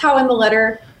notice how in the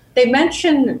letter they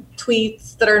mention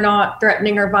tweets that are not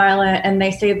threatening or violent, and they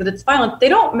say that it's violent. They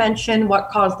don't mention what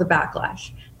caused the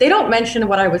backlash. They don't mention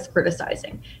what I was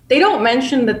criticizing. They don't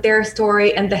mention that their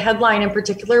story and the headline in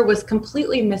particular was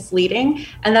completely misleading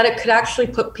and that it could actually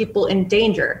put people in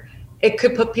danger. It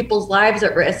could put people's lives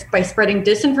at risk by spreading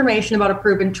disinformation about a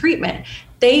proven treatment.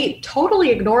 They totally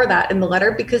ignore that in the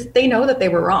letter because they know that they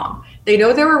were wrong. They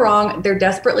know they were wrong. They're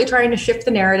desperately trying to shift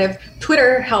the narrative.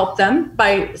 Twitter helped them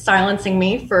by silencing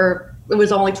me for, it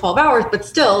was only 12 hours, but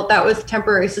still that was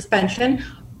temporary suspension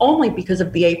only because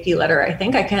of the AP letter, I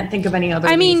think. I can't think of any other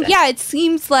reason. Yeah, it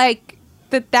seems like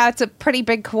that's a pretty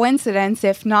big coincidence.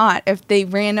 If they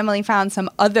randomly found some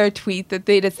other tweet that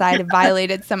they decided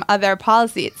violated some other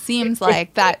policy, it seems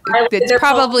like that it's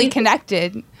probably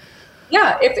connected.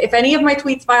 Yeah, if any of my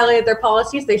tweets violated their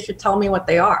policies, they should tell me what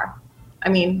they are. I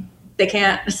mean, they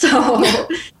can't, so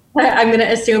I'm going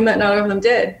to assume that none of them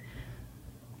did.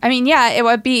 I mean, yeah, it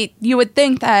would be, you would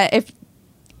think that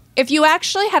if you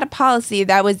actually had a policy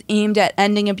that was aimed at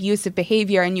ending abusive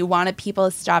behavior and you wanted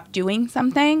people to stop doing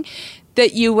something,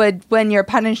 that you would, when you're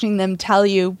punishing them, tell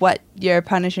you what you're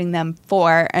punishing them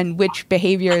for and which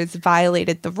behaviors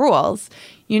violated the rules.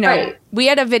 Right. We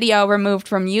had a video removed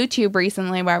from YouTube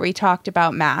recently where we talked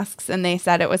about masks and they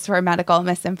said it was for medical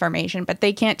misinformation, but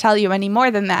they can't tell you any more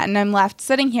than that. And I'm left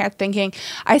sitting here thinking,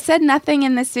 I said nothing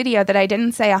in this video that I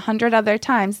didn't say 100 other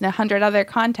times in 100 other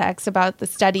contexts about the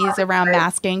studies around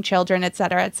masking children, et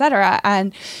cetera, et cetera.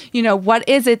 And, what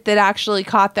is it that actually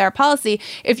caught their policy?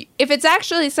 If it's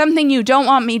actually something you don't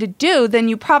want me to do, then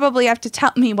you probably have to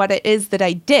tell me what it is that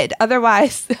I did.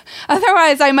 Otherwise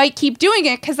I might keep doing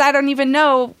it because I don't even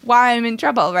know why I'm in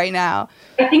trouble right now.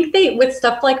 I think with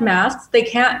stuff like masks, they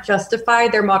can't justify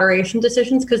their moderation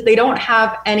decisions because they don't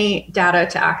have any data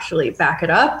to actually back it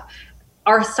up.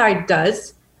 Our side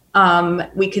does.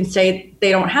 We can say they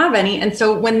don't have any. And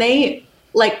so when they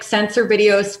censor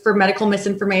videos for medical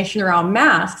misinformation around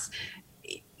masks,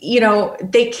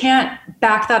 they can't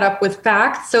back that up with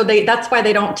facts. So that's why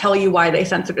they don't tell you why they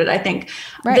censored it, I think.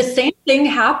 Right. The same thing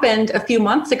happened a few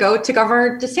months ago to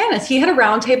Governor DeSantis. He had a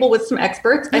roundtable with some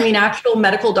experts, actual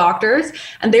medical doctors,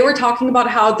 and they were talking about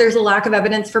how there's a lack of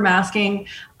evidence for masking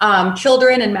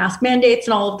children and mask mandates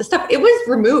and all of this stuff. It was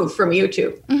removed from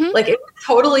YouTube. Mm-hmm. It was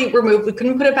totally removed. We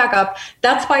couldn't put it back up.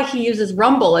 That's why he uses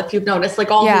Rumble, if you've noticed.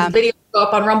 All his videos go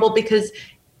up on Rumble because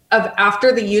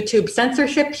after the YouTube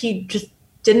censorship, he just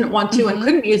didn't want to and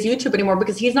couldn't use YouTube anymore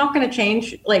because he's not going to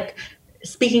change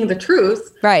speaking the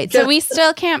truth. Right. So we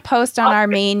still can't post on our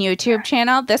main YouTube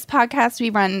channel. This podcast we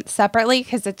run separately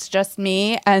because it's just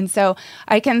me. And so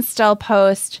I can still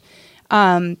post,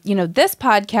 this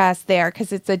podcast there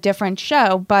because it's a different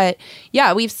show. But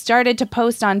yeah, we've started to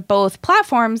post on both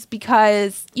platforms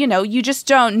because, you just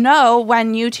don't know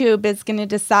when YouTube is going to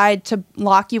decide to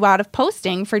lock you out of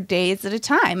posting for days at a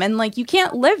time. And you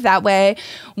can't live that way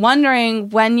wondering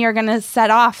when you're going to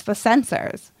set off the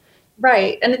censors.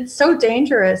 Right. And it's so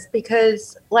dangerous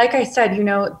because, like I said,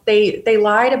 they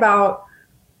lied about,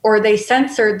 or they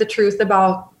censored the truth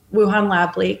about Wuhan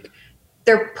lab leak.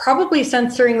 They're probably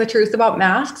censoring the truth about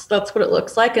masks. That's what it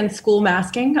looks like, and school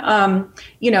masking.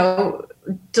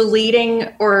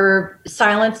 Deleting or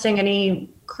silencing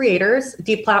any creators,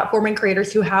 deplatforming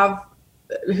creators who have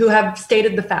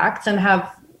stated the facts and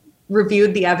have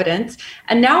reviewed the evidence.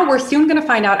 And now we're soon going to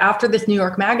find out, after this New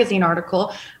York Magazine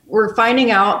article, we're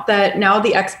finding out that now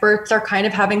the experts are kind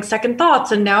of having second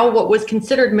thoughts. And now what was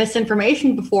considered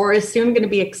misinformation before is soon going to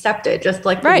be accepted, just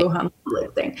like the Wuhan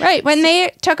thing. Right. When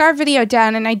they took our video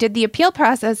down and I did the appeal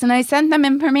process and I sent them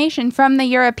information from the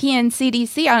European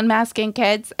CDC on masking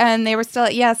kids, and they were still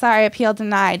sorry, appeal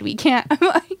denied. We can't. I'm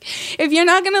like, if you're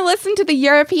not going to listen to the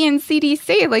European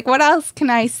CDC, what else can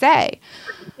I say?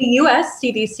 The US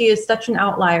CDC is such an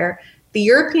outlier. The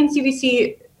European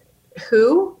CDC,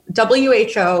 WHO,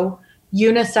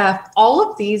 UNICEF, all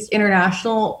of these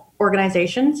international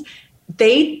organizations,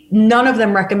 none of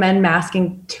them recommend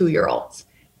masking 2-year-olds.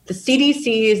 The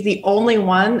CDC is the only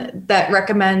one that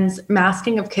recommends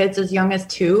masking of kids as young as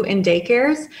 2 in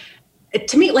daycares.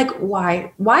 To me,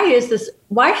 why is this?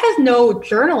 Why has no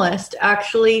journalist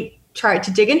actually tried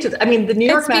to dig into it. I mean, the New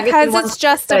York Magazine. It's because it's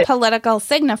just a political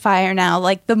signifier now.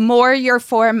 Like, the more you're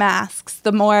for masks,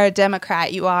 the more a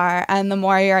Democrat you are, and the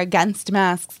more you're against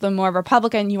masks, the more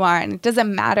Republican you are. And it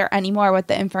doesn't matter anymore what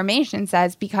the information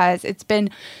says, because it's been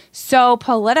so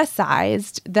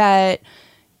politicized that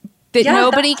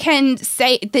nobody can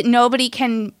say that, nobody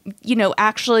can,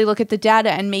 actually look at the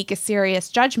data and make a serious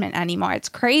judgment anymore. It's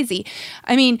crazy.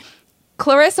 I mean,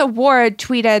 Clarissa Ward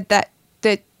tweeted that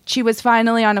she was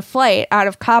finally on a flight out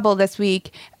of Kabul this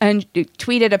week, and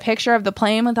tweeted a picture of the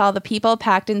plane with all the people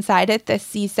packed inside it, the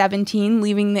C-17,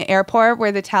 leaving the airport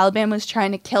where the Taliban was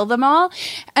trying to kill them all.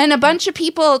 And a bunch of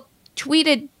people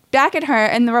tweeted back at her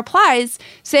in the replies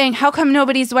saying, how come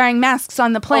nobody's wearing masks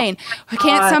on the plane?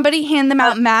 Can't somebody hand them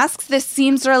out masks? This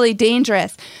seems really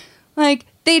dangerous. Like,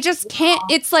 they just can't.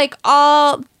 It's like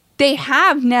all they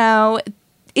have now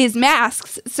is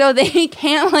masks, so they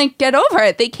can't get over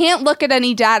it. They can't look at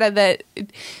any data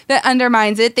that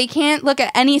undermines it. They can't look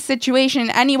at any situation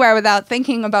anywhere without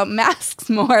thinking about masks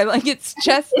more. Like, it's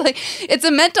just it's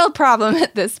a mental problem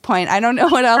at this point. I don't know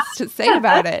what else to say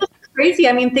about it. Crazy.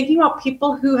 I mean, thinking about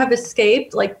people who have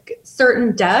escaped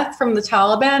certain death from the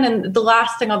Taliban, and the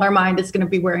last thing on their mind is going to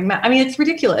be wearing masks. I mean, it's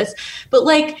ridiculous. But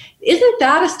isn't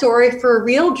that a story for a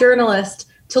real journalist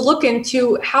to look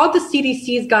into how the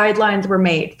CDC's guidelines were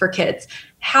made for kids,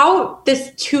 how this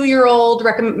 2-year-old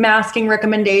masking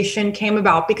recommendation came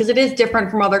about, because it is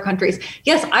different from other countries.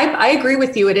 Yes, I agree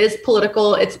with you. It's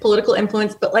political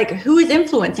influence, but who is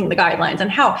influencing the guidelines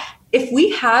and how? If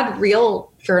we had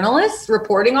real journalists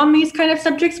reporting on these kind of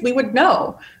subjects, we would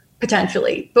know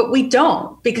potentially, but we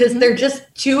don't, because they're just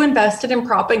too invested in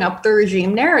propping up the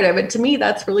regime narrative. And to me,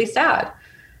 that's really sad.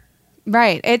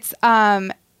 Right. It's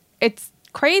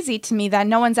crazy to me that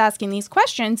no one's asking these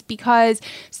questions, because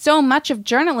so much of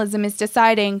journalism is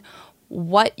deciding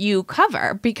what you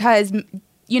cover. Because,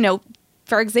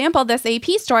 for example, this AP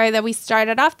story that we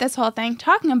started off this whole thing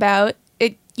talking about,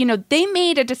 they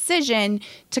made a decision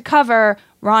to cover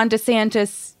Ron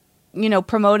DeSantis,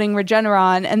 promoting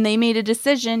Regeneron, and they made a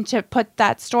decision to put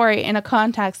that story in a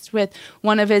context with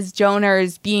one of his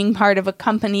donors being part of a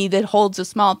company that holds a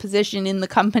small position in the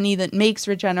company that makes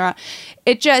Regeneron.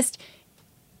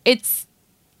 It's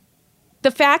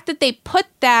the fact that they put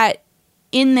that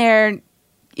in their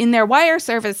wire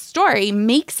service story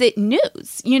makes it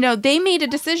news. They made a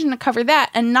decision to cover that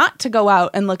and not to go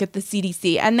out and look at the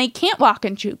CDC. And they can't walk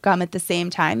and chew gum at the same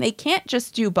time. They can't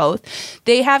just do both.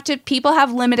 People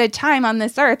have limited time on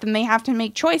this earth, and they have to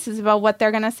make choices about what they're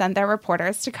going to send their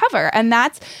reporters to cover. And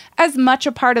that's as much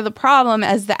a part of the problem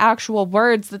as the actual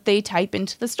words that they type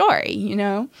into the story,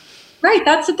 Right.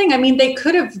 That's the thing. I mean, they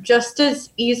could have just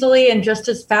as easily and just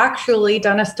as factually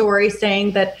done a story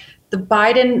saying that the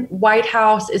Biden White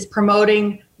House is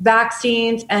promoting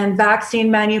vaccines, and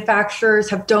vaccine manufacturers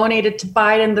have donated to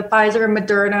Biden, the Pfizer and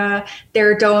Moderna,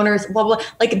 their donors, blah, blah.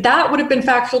 That would have been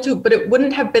factual too, but it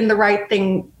wouldn't have been the right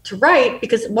thing to write,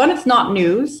 because 1, it's not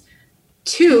news.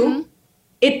 2,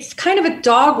 it's kind of a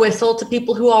dog whistle to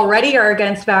people who already are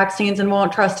against vaccines and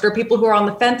won't trust it, or people who are on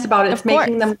the fence about it. It's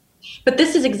making them. But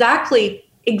this is exactly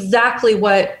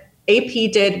what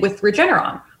AP did with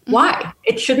Regeneron. Why?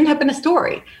 It shouldn't have been a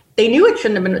story. They knew it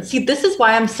shouldn't have been. See, this is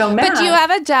why I'm so mad. But do you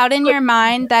have a doubt in your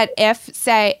mind that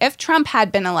if Trump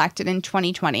had been elected in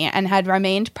 2020 and had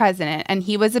remained president, and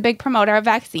he was a big promoter of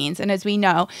vaccines, and as we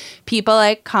know, people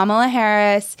like Kamala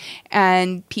Harris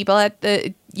and people at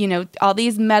the, all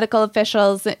these medical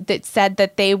officials that said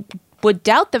that they would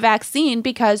doubt the vaccine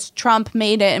because Trump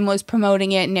made it and was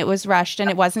promoting it, and it was rushed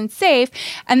and it wasn't safe.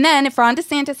 And then if Ron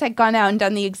DeSantis had gone out and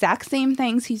done the exact same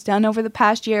things he's done over the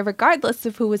past year, regardless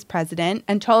of who was president,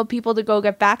 and told people to go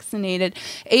get vaccinated,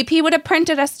 AP would have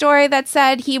printed a story that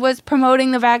said he was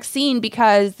promoting the vaccine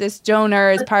because this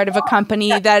donor is part of a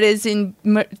company that is in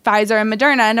Pfizer and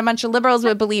Moderna, and a bunch of liberals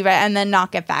would believe it and then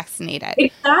not get vaccinated.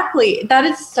 Exactly. That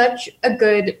is such a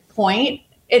good point.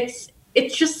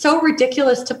 It's just so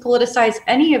ridiculous to politicize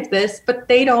any of this, but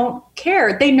they don't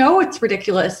care. They know it's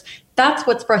ridiculous. That's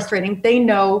what's frustrating. They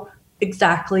know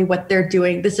exactly what they're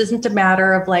doing. This isn't a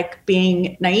matter of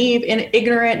being naive and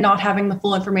ignorant, not having the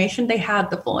full information. They had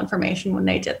the full information when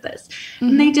they did this,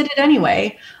 and they did it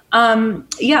anyway. I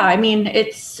mean,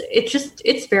 it's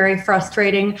very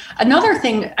frustrating. Another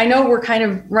thing, I know we're kind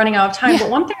of running out of time, but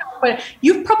one thing,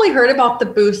 you've probably heard about the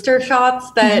booster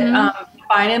shots that the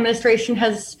Biden administration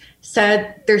has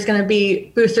said there's going to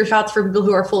be booster shots for people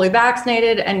who are fully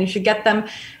vaccinated and you should get them.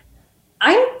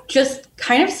 I'm just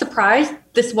kind of surprised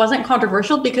this wasn't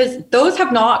controversial, because those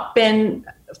have not been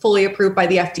fully approved by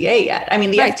the FDA yet. I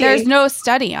mean, the FDA, there's no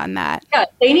study on that. Yeah,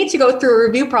 they need to go through a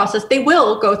review process. They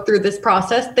will go through this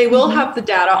process. They will have the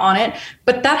data on it,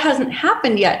 but that hasn't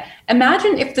happened yet.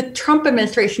 Imagine if the Trump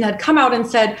administration had come out and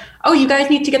said, oh, you guys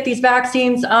need to get these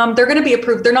vaccines. They're going to be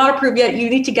approved. They're not approved yet. You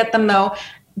need to get them though.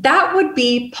 That would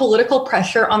be political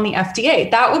pressure on the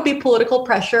FDA. That would be political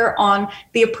pressure on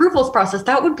the approvals process.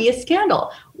 That would be a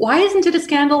scandal. Why isn't it a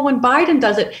scandal when Biden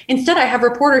does it? Instead, I have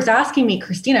reporters asking me,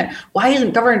 Christina, why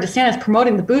isn't Governor DeSantis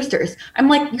promoting the boosters? I'm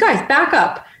like, you guys, back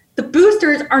up. The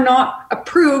boosters are not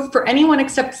approved for anyone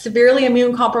except severely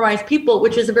immune compromised people,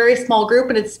 which is a very small group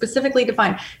and it's specifically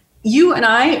defined. You and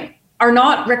I are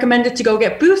not recommended to go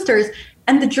get boosters.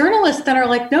 And the journalists then are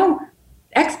like, no,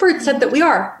 experts said that we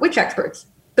are. Which experts?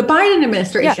 The Biden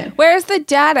administration. Yeah. Where's the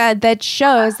data that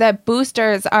shows that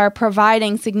boosters are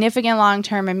providing significant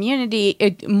long-term immunity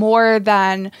more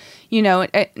than,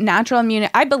 natural immunity?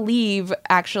 I believe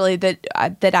actually that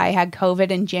I had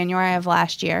COVID in January of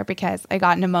last year because I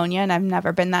got pneumonia and I've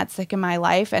never been that sick in my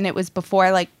life. And it was before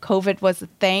COVID was a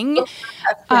thing.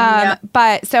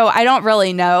 But so I don't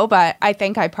really know, but I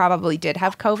think I probably did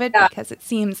have COVID because it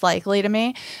seems likely to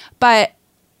me. But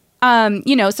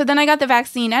so then I got the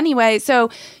vaccine anyway. So,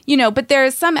 but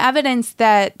there's some evidence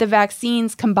that the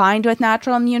vaccines combined with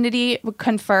natural immunity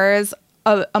confers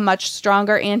a much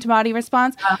stronger antibody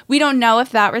response. We don't know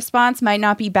if that response might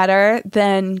not be better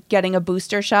than getting a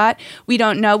booster shot. We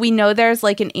don't know. We know there's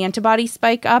an antibody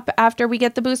spike up after we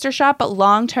get the booster shot, but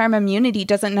long-term immunity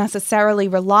doesn't necessarily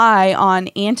rely on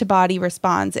antibody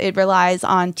response. It relies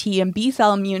on T and B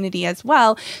cell immunity as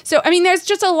well. So, there's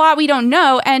just a lot we don't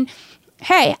know. And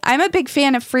hey, I'm a big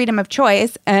fan of freedom of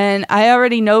choice, and I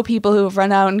already know people who have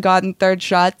run out and gotten third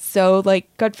shots, so,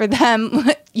 good for them.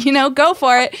 Go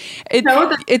for it.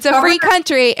 It's a free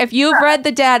country. If you've read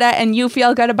the data and you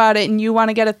feel good about it and you want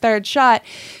to get a third shot,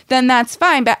 then that's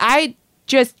fine. But I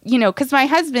just, because my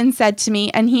husband said to me,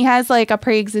 and he has, a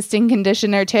pre-existing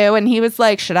condition or two, and he was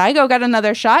like, should I go get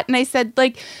another shot? And I said,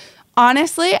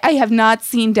 honestly, I have not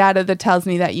seen data that tells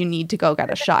me that you need to go get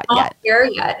a shot yet. There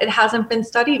yet. It hasn't been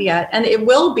studied yet. And it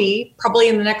will be probably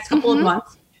in the next couple of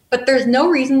months. But there's no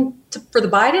reason for the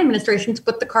Biden administration to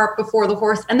put the cart before the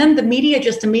horse. And then the media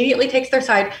just immediately takes their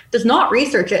side, does not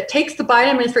research it, takes the Biden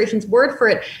administration's word for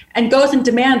it, and goes and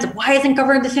demands, why isn't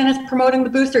Governor DeSantis promoting the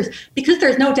boosters? Because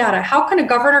there's no data. How can a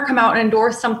governor come out and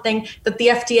endorse something that the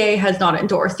FDA has not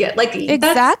endorsed yet?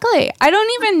 Exactly. I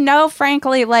don't even know,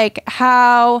 frankly,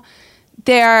 how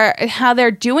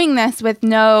they're doing this with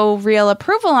no real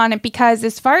approval on it, because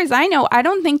as far as I know, I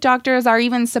don't think doctors are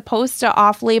even supposed to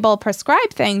off-label prescribe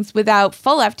things without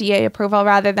full FDA approval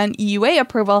rather than EUA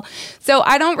approval. So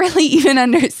I don't really even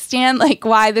understand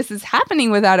why this is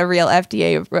happening without a real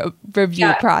FDA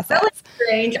review process. It's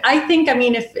really strange. I think,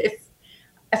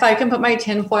 if I can put my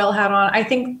tinfoil hat on, I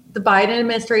think the Biden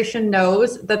administration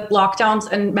knows that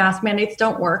lockdowns and mask mandates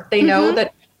don't work. They know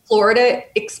that Florida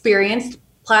experienced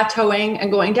plateauing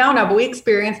and going down now, but we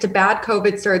experienced a bad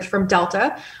COVID surge from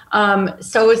Delta.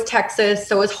 So is Texas,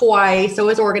 so is Hawaii, so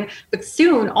is Oregon. But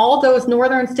soon, all those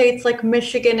northern states like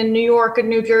Michigan and New York and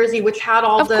New Jersey, which had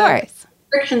all the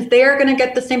restrictions, they are going to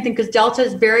get the same thing because Delta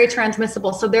is very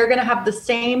transmissible. So they're going to have the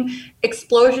same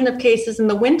explosion of cases in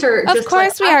the winter. Of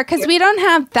course we are, because we don't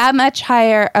have that much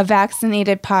higher a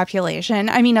vaccinated population.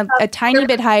 A tiny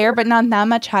bit higher, but not that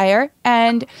much higher.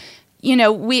 And,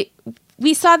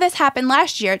 we saw this happen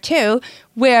last year, too,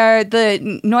 where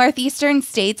the northeastern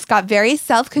states got very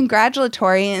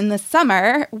self-congratulatory in the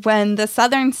summer when the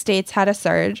southern states had a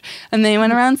surge. And they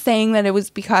went around saying that it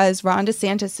was because Ron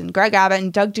DeSantis and Greg Abbott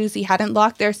and Doug Ducey hadn't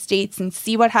locked their states, and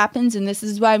see what happens. And this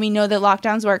is why we know that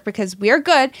lockdowns work, because we're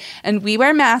good and we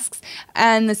wear masks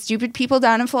and the stupid people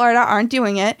down in Florida aren't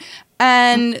doing it.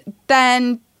 And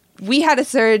then we had a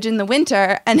surge in the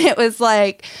winter, and it was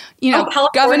Governor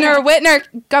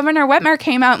Whitmer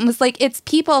came out and was like, it's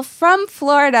people from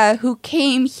Florida who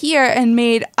came here and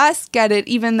made us get it,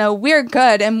 even though we're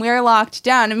good and we're locked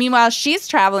down. And meanwhile, she's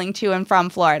traveling to and from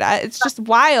Florida. It's just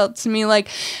wild to me,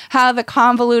 how the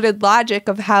convoluted logic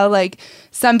of how,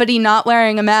 somebody not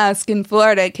wearing a mask in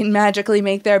Florida can magically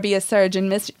make there be a surge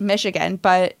in Michigan.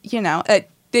 But,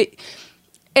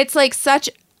 it's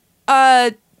such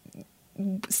a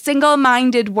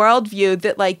single-minded worldview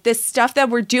that this stuff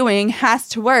that we're doing has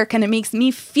to work, and it makes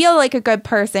me feel like a good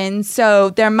person,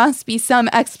 so there must be some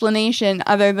explanation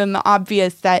other than the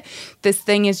obvious that this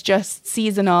thing is just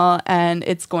seasonal and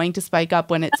it's going to spike up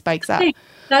when it spikes up.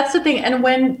 That's the thing.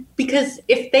 And because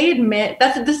if they admit,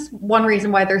 this is one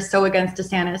reason why they're so against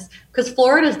DeSantis, because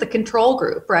Florida is the control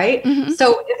group, right?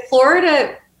 So if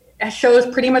Florida shows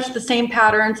pretty much the same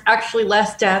patterns, actually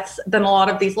less deaths than a lot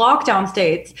of these lockdown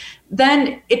states,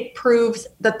 then it proves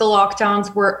that the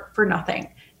lockdowns were for nothing.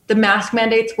 The mask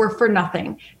mandates were for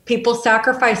nothing. People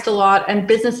sacrificed a lot, and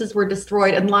businesses were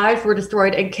destroyed, and lives were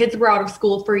destroyed, and kids were out of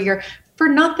school for a year for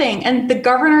nothing. And the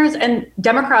governors and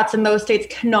Democrats in those states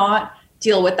cannot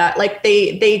deal with that. Like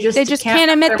they just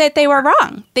can't admit that they were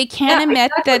wrong. They can't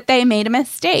admit that they made a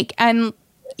mistake. And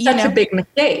such a big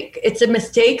mistake. It's a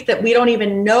mistake that we don't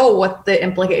even know what the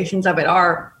implications of it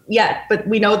are yet, but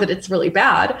we know that it's really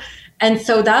bad. And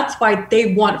so that's why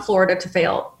they want Florida to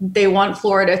fail. They want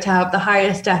Florida to have the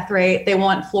highest death rate. They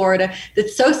want Florida.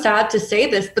 It's so sad to say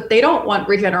this, but they don't want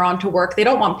Regeneron to work. They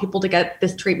don't want people to get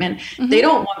this treatment. Mm-hmm. They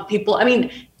don't want people. I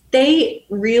mean, they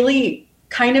really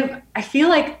kind of, I feel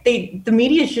like the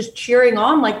media is just cheering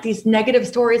on like these negative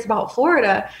stories about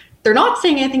Florida. They're not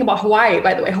saying anything about Hawaii,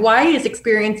 by the way. Hawaii is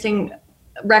experiencing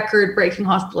record-breaking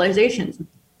hospitalizations.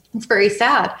 It's very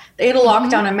sad. They had a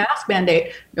lockdown and mask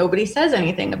mandate. Nobody says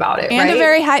anything about it. And a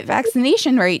very high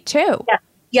vaccination rate, too.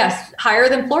 Yes, higher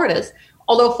than Florida's.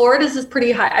 Although Florida's is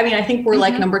pretty high. I mean, I think we're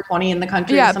like number 20 in the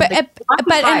country. Yeah, but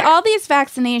and all these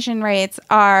vaccination rates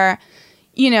are,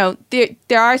 there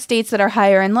are states that are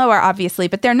higher and lower, obviously,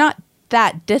 but they're not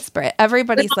that disparate.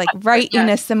 Everybody's like in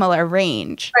a similar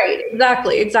range. Right,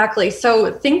 exactly.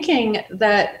 So thinking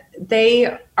that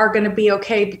they are going to be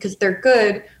okay because they're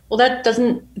good, well, that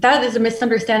is a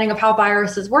misunderstanding of how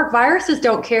viruses work. Viruses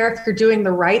don't care if you're doing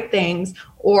the right things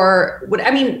or what.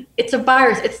 I mean, it's a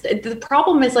virus. The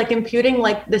problem is like imputing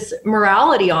like this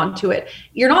morality onto it.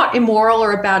 You're not immoral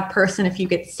or a bad person if you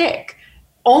get sick.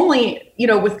 Only,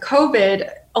 with COVID,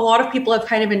 a lot of people have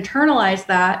kind of internalized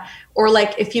that, or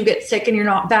like if you get sick and you're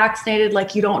not vaccinated,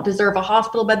 like you don't deserve a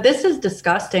hospital bed. This is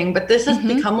disgusting, but this has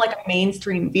become like a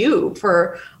mainstream view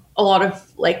for a lot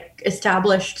of like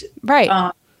established.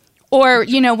 Right. Or,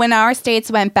 when our states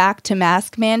went back to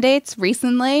mask mandates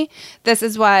recently, this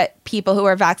is what people who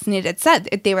are vaccinated said.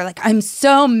 They were like, I'm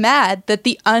so mad that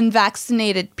the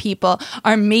unvaccinated people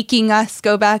are making us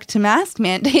go back to mask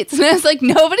mandates. And I was like,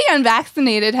 nobody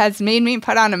unvaccinated has made me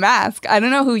put on a mask. I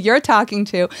don't know who you're talking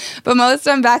to, but most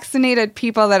unvaccinated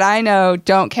people that I know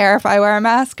don't care if I wear a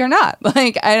mask or not.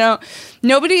 Like,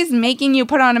 nobody's making you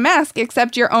put on a mask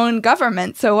except your own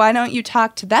government. So why don't you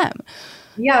talk to them?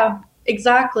 Yeah.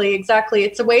 Exactly.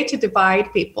 It's a way to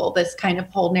divide people, this kind of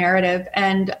whole narrative.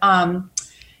 And I don't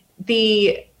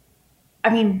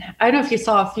know if you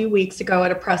saw a few weeks ago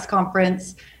at a press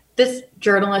conference, this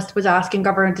journalist was asking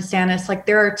Governor DeSantis, like,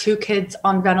 there are 2 kids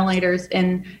on ventilators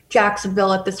in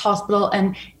Jacksonville at this hospital.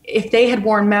 And if they had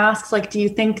worn masks, like, do you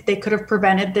think they could have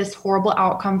prevented this horrible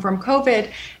outcome from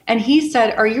COVID? And he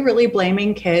said, are you really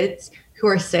blaming kids who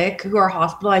are sick, who are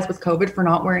hospitalized with COVID for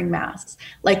not wearing masks?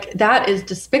 Like, that is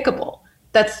despicable.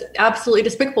 That's absolutely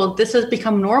despicable. This has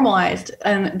become normalized.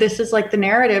 And this is like the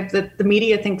narrative that the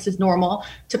media thinks is normal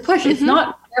to push. It's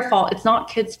not their fault. It's not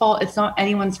kids' fault. It's not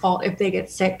anyone's fault if they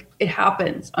get sick. It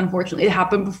happens, unfortunately. It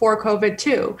happened before COVID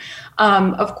too.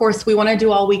 Of course, we want to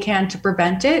do all we can to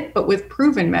prevent it, but with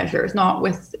proven measures, not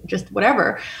with just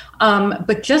whatever.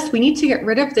 But we need to get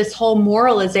rid of this whole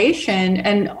moralization,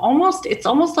 and it's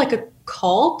almost like a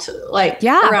cult,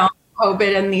 around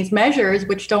COVID and these measures,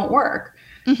 which don't work.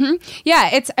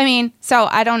 Yeah, so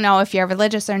I don't know if you're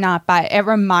religious or not, but it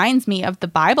reminds me of the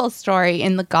Bible story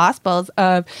in the Gospels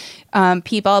of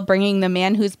people bringing the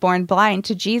man who's born blind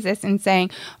to Jesus and saying,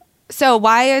 so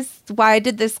why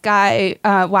did this guy,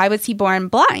 why was he born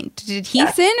blind? Did he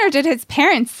sin or did his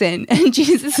parents sin? And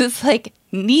Jesus is like,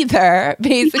 neither.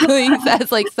 Basically, he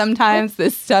says, like, sometimes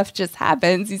this stuff just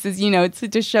happens. He says, it's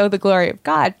to show the glory of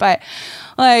God. But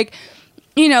like,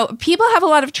 people have a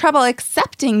lot of trouble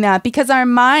accepting that because our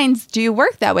minds do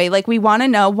work that way. Like, we want to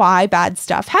know why bad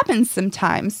stuff happens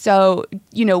sometimes. So,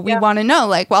 we want to know,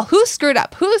 like, well, who screwed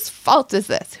up? Whose fault is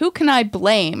this? Who can I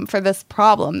blame for this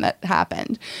problem that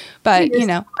happened? But,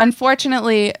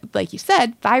 unfortunately, like you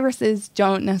said, viruses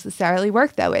don't necessarily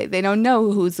work that way. They don't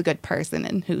know who's a good person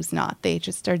and who's not. They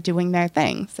just are doing their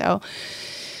thing. So,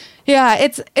 yeah,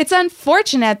 it's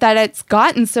unfortunate that it's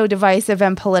gotten so divisive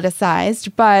and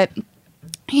politicized, but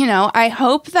I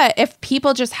hope that if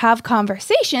people just have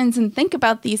conversations and think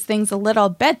about these things a little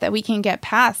bit, that we can get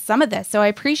past some of this. So I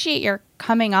appreciate your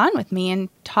coming on with me and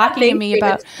talking to me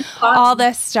about all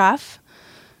this stuff.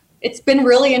 It's been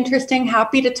really interesting.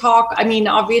 Happy to talk. I mean,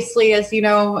 obviously, as you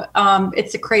know,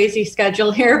 it's a crazy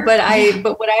schedule here, but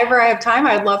whenever I have time,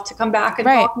 I'd love to come back and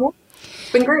talk more.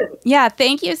 It's been great. Yeah,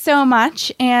 thank you so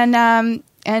much. And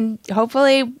And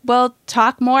hopefully we'll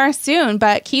talk more soon,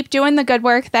 but keep doing the good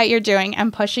work that you're doing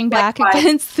and pushing back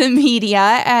against the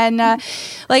media. And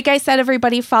like I said,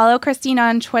 everybody follow Christina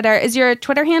on Twitter. Is your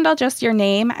Twitter handle just your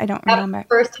name? I don't remember.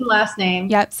 First and last name.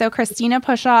 Yep. So Christina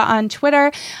Pushaw on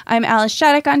Twitter. I'm Alice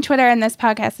Shattuck on Twitter, and this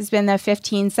podcast has been the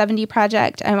 1570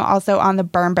 Project. I'm also on the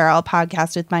Burn Barrel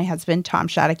podcast with my husband, Tom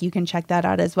Shattuck. You can check that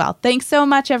out as well. Thanks so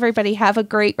much, everybody. Have a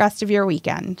great rest of your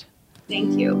weekend.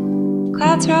 Thank you.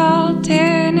 Clouds rolled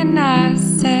in and I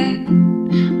said,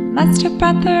 must have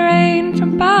brought the rain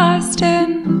from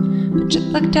Boston. But you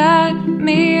looked at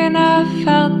me and I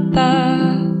felt